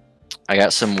 I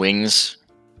got some wings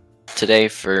today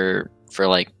for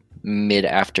like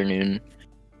mid-afternoon.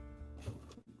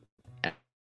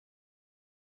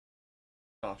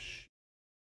 Oh shit.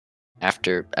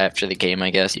 After the game, I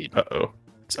guess. Uh-oh.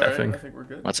 It's Alright, effing. I think we're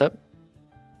good. What's up?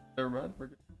 Never mind. We're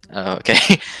good. Oh,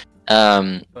 okay.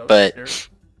 That was But scary.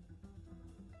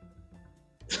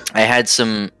 I had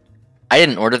some. I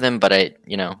didn't order them, but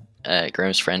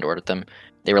Graham's friend ordered them.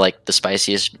 They were like the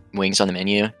spiciest wings on the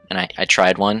menu, and I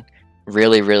tried one.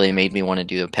 Really, really made me want to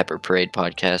do a Pepper Parade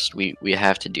podcast. We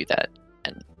have to do that,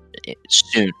 and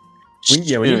soon. We need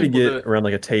to Soon. get around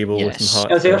like a table with some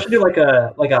hot. I was saying, I stuff. should do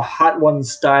like a Hot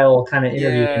Ones style kind of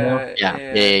interview. You know, Yeah.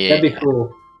 that'd be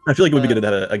cool. I feel like it would be good to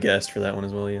have a guest for that one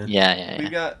as well. Yeah. Yeah.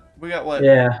 We got what?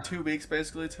 Yeah. 2 weeks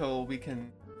basically till we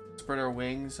can spread our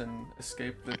wings and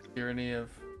escape the tyranny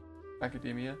of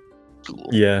academia. Cool.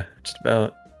 Yeah, just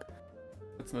about.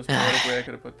 That's the most poetic way I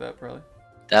could have put that, probably.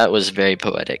 That was very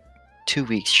poetic. 2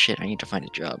 weeks. Shit, I need to find a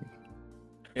job.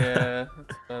 Yeah,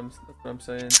 that's what I'm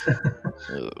saying.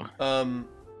 Ooh.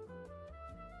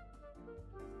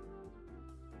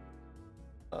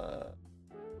 Do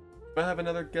I have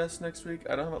another guest next week?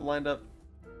 I don't have it lined up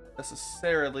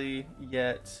necessarily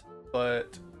yet,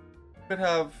 but could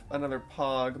have another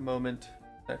Pog moment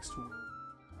next week.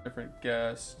 Different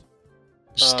guest.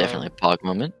 It's definitely a pog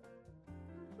moment.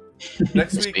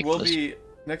 Next This week week will was- be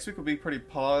pretty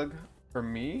Pog for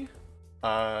me.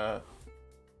 But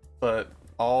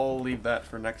I'll leave that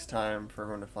for next time for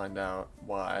everyone to find out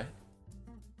why.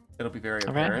 It'll be very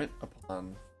All right. apparent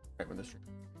upon right when this stream.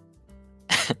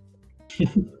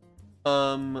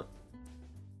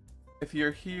 If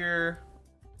you're here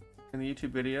in the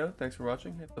YouTube video, thanks for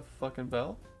watching. Hit the fucking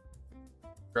bell.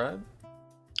 Subscribe.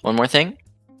 One more thing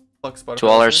Fuck Spotify to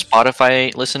all our listeners.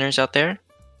 Spotify listeners out there.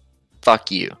 Fuck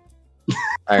you.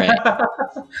 All right.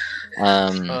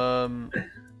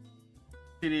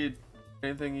 PD,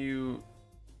 anything you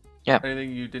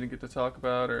didn't get to talk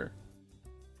about or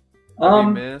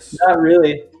maybe missed? Not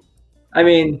really. I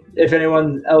mean, if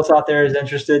anyone else out there is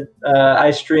interested,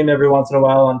 I stream every once in a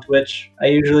while on Twitch. I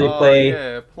usually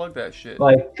play plug that shit.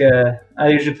 I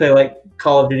usually play like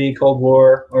Call of Duty, Cold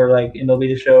War, or like MLB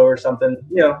The Show or something.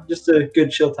 You know, just a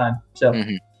good chill time. So,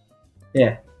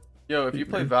 yeah. Yo, if you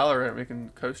play Valorant, we can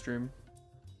co-stream.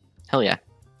 Hell yeah.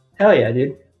 Hell yeah,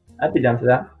 dude. I'd be down for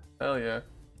that. Hell yeah.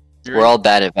 We're all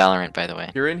bad at Valorant, by the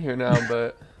way. You're in here now,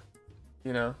 but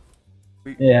you know.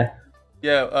 Yeah.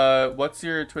 Yeah. What's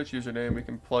your Twitch username? We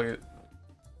can plug it.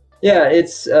 Yeah,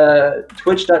 it's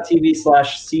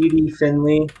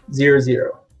twitch.tv/cdfinley00.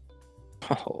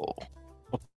 Oh,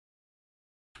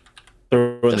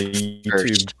 Throw it in the the YouTube.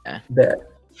 first. Bet.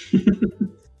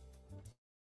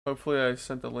 Hopefully, I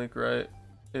sent the link right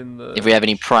in the. If we have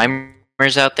any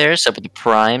primers out there, sub with the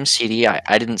Prime CD.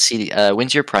 I didn't see the.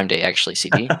 When's your Prime Day actually,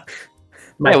 CD?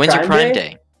 My Yeah, when's your Prime Prime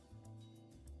Day?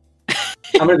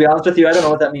 I'm gonna be honest with you. I don't know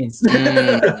what that means.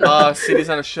 CD's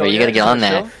on a show. Right, you yet? gotta get He's on a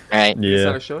that. show? All right. He's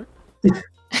on Yeah. a show.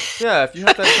 Yeah, if you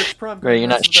have that Twitch Prime, Right, you're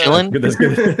not mess with chilling? Good, that's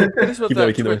good. That. It is with Keep that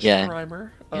that, keep that. Twitch Yeah.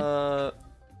 Primer.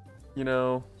 You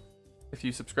know, if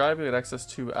you subscribe, you get access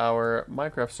to our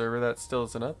Minecraft server that still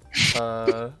isn't up.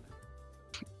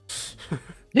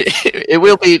 It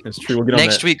will be It's true. We'll get on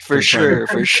next that week for the sure.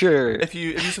 For sure. If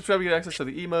you subscribe, you get access to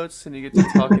the emotes, and you get to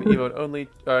talk in emote only.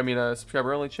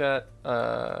 Subscriber only chat.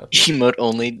 Emote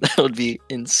only. That would be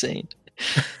insane.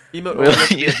 Emote Will only has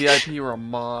to be a you- VIP or a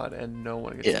mod, and no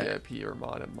one gets Yeah. VIP or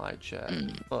mod in my chat.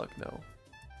 Mm. Fuck no.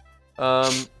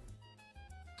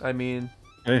 I mean,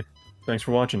 Thanks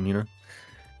for watching. You know.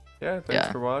 yeah. Thanks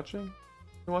Yeah. for watching.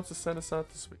 Who wants to send us out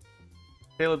this week?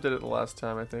 Caleb did it the last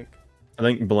time, I think. I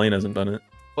think Blaine hasn't done it.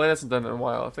 Blaine hasn't done it in a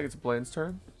while. I think it's Blaine's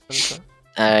turn. Send us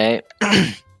out. Alright.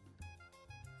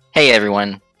 Hey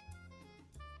everyone.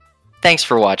 Thanks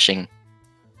for watching.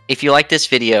 If you like this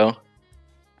video,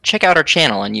 check out our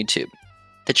channel on YouTube,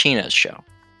 The Chinos Show.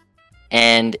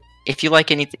 And if you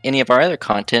like any of our other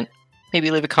content,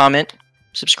 maybe leave a comment,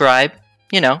 subscribe,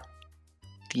 you know,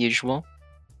 the usual.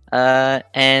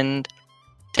 And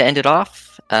to end it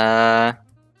off,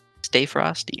 stay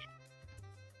frosty.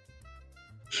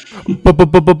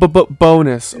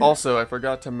 Bonus. Also, I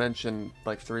forgot to mention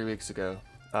like 3 weeks ago.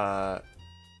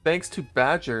 Thanks to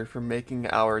Badger for making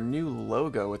our new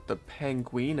logo with the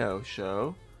Penguino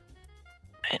show.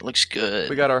 It looks good.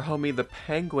 We got our homie the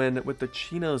Penguin with the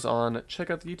chinos on. Check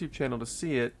out the YouTube channel to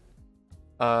see it.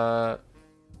 Yeah,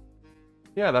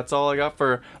 that's all I got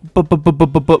for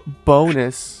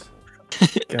bonus.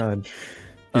 God,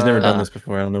 he's never done this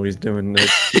before. I don't know what he's doing.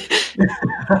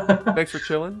 Thanks for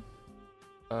chilling.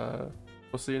 We'll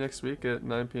see you next week at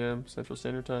 9 p.m. Central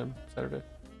Standard Time, Saturday.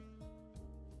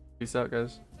 Peace out,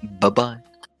 guys. Bye-bye.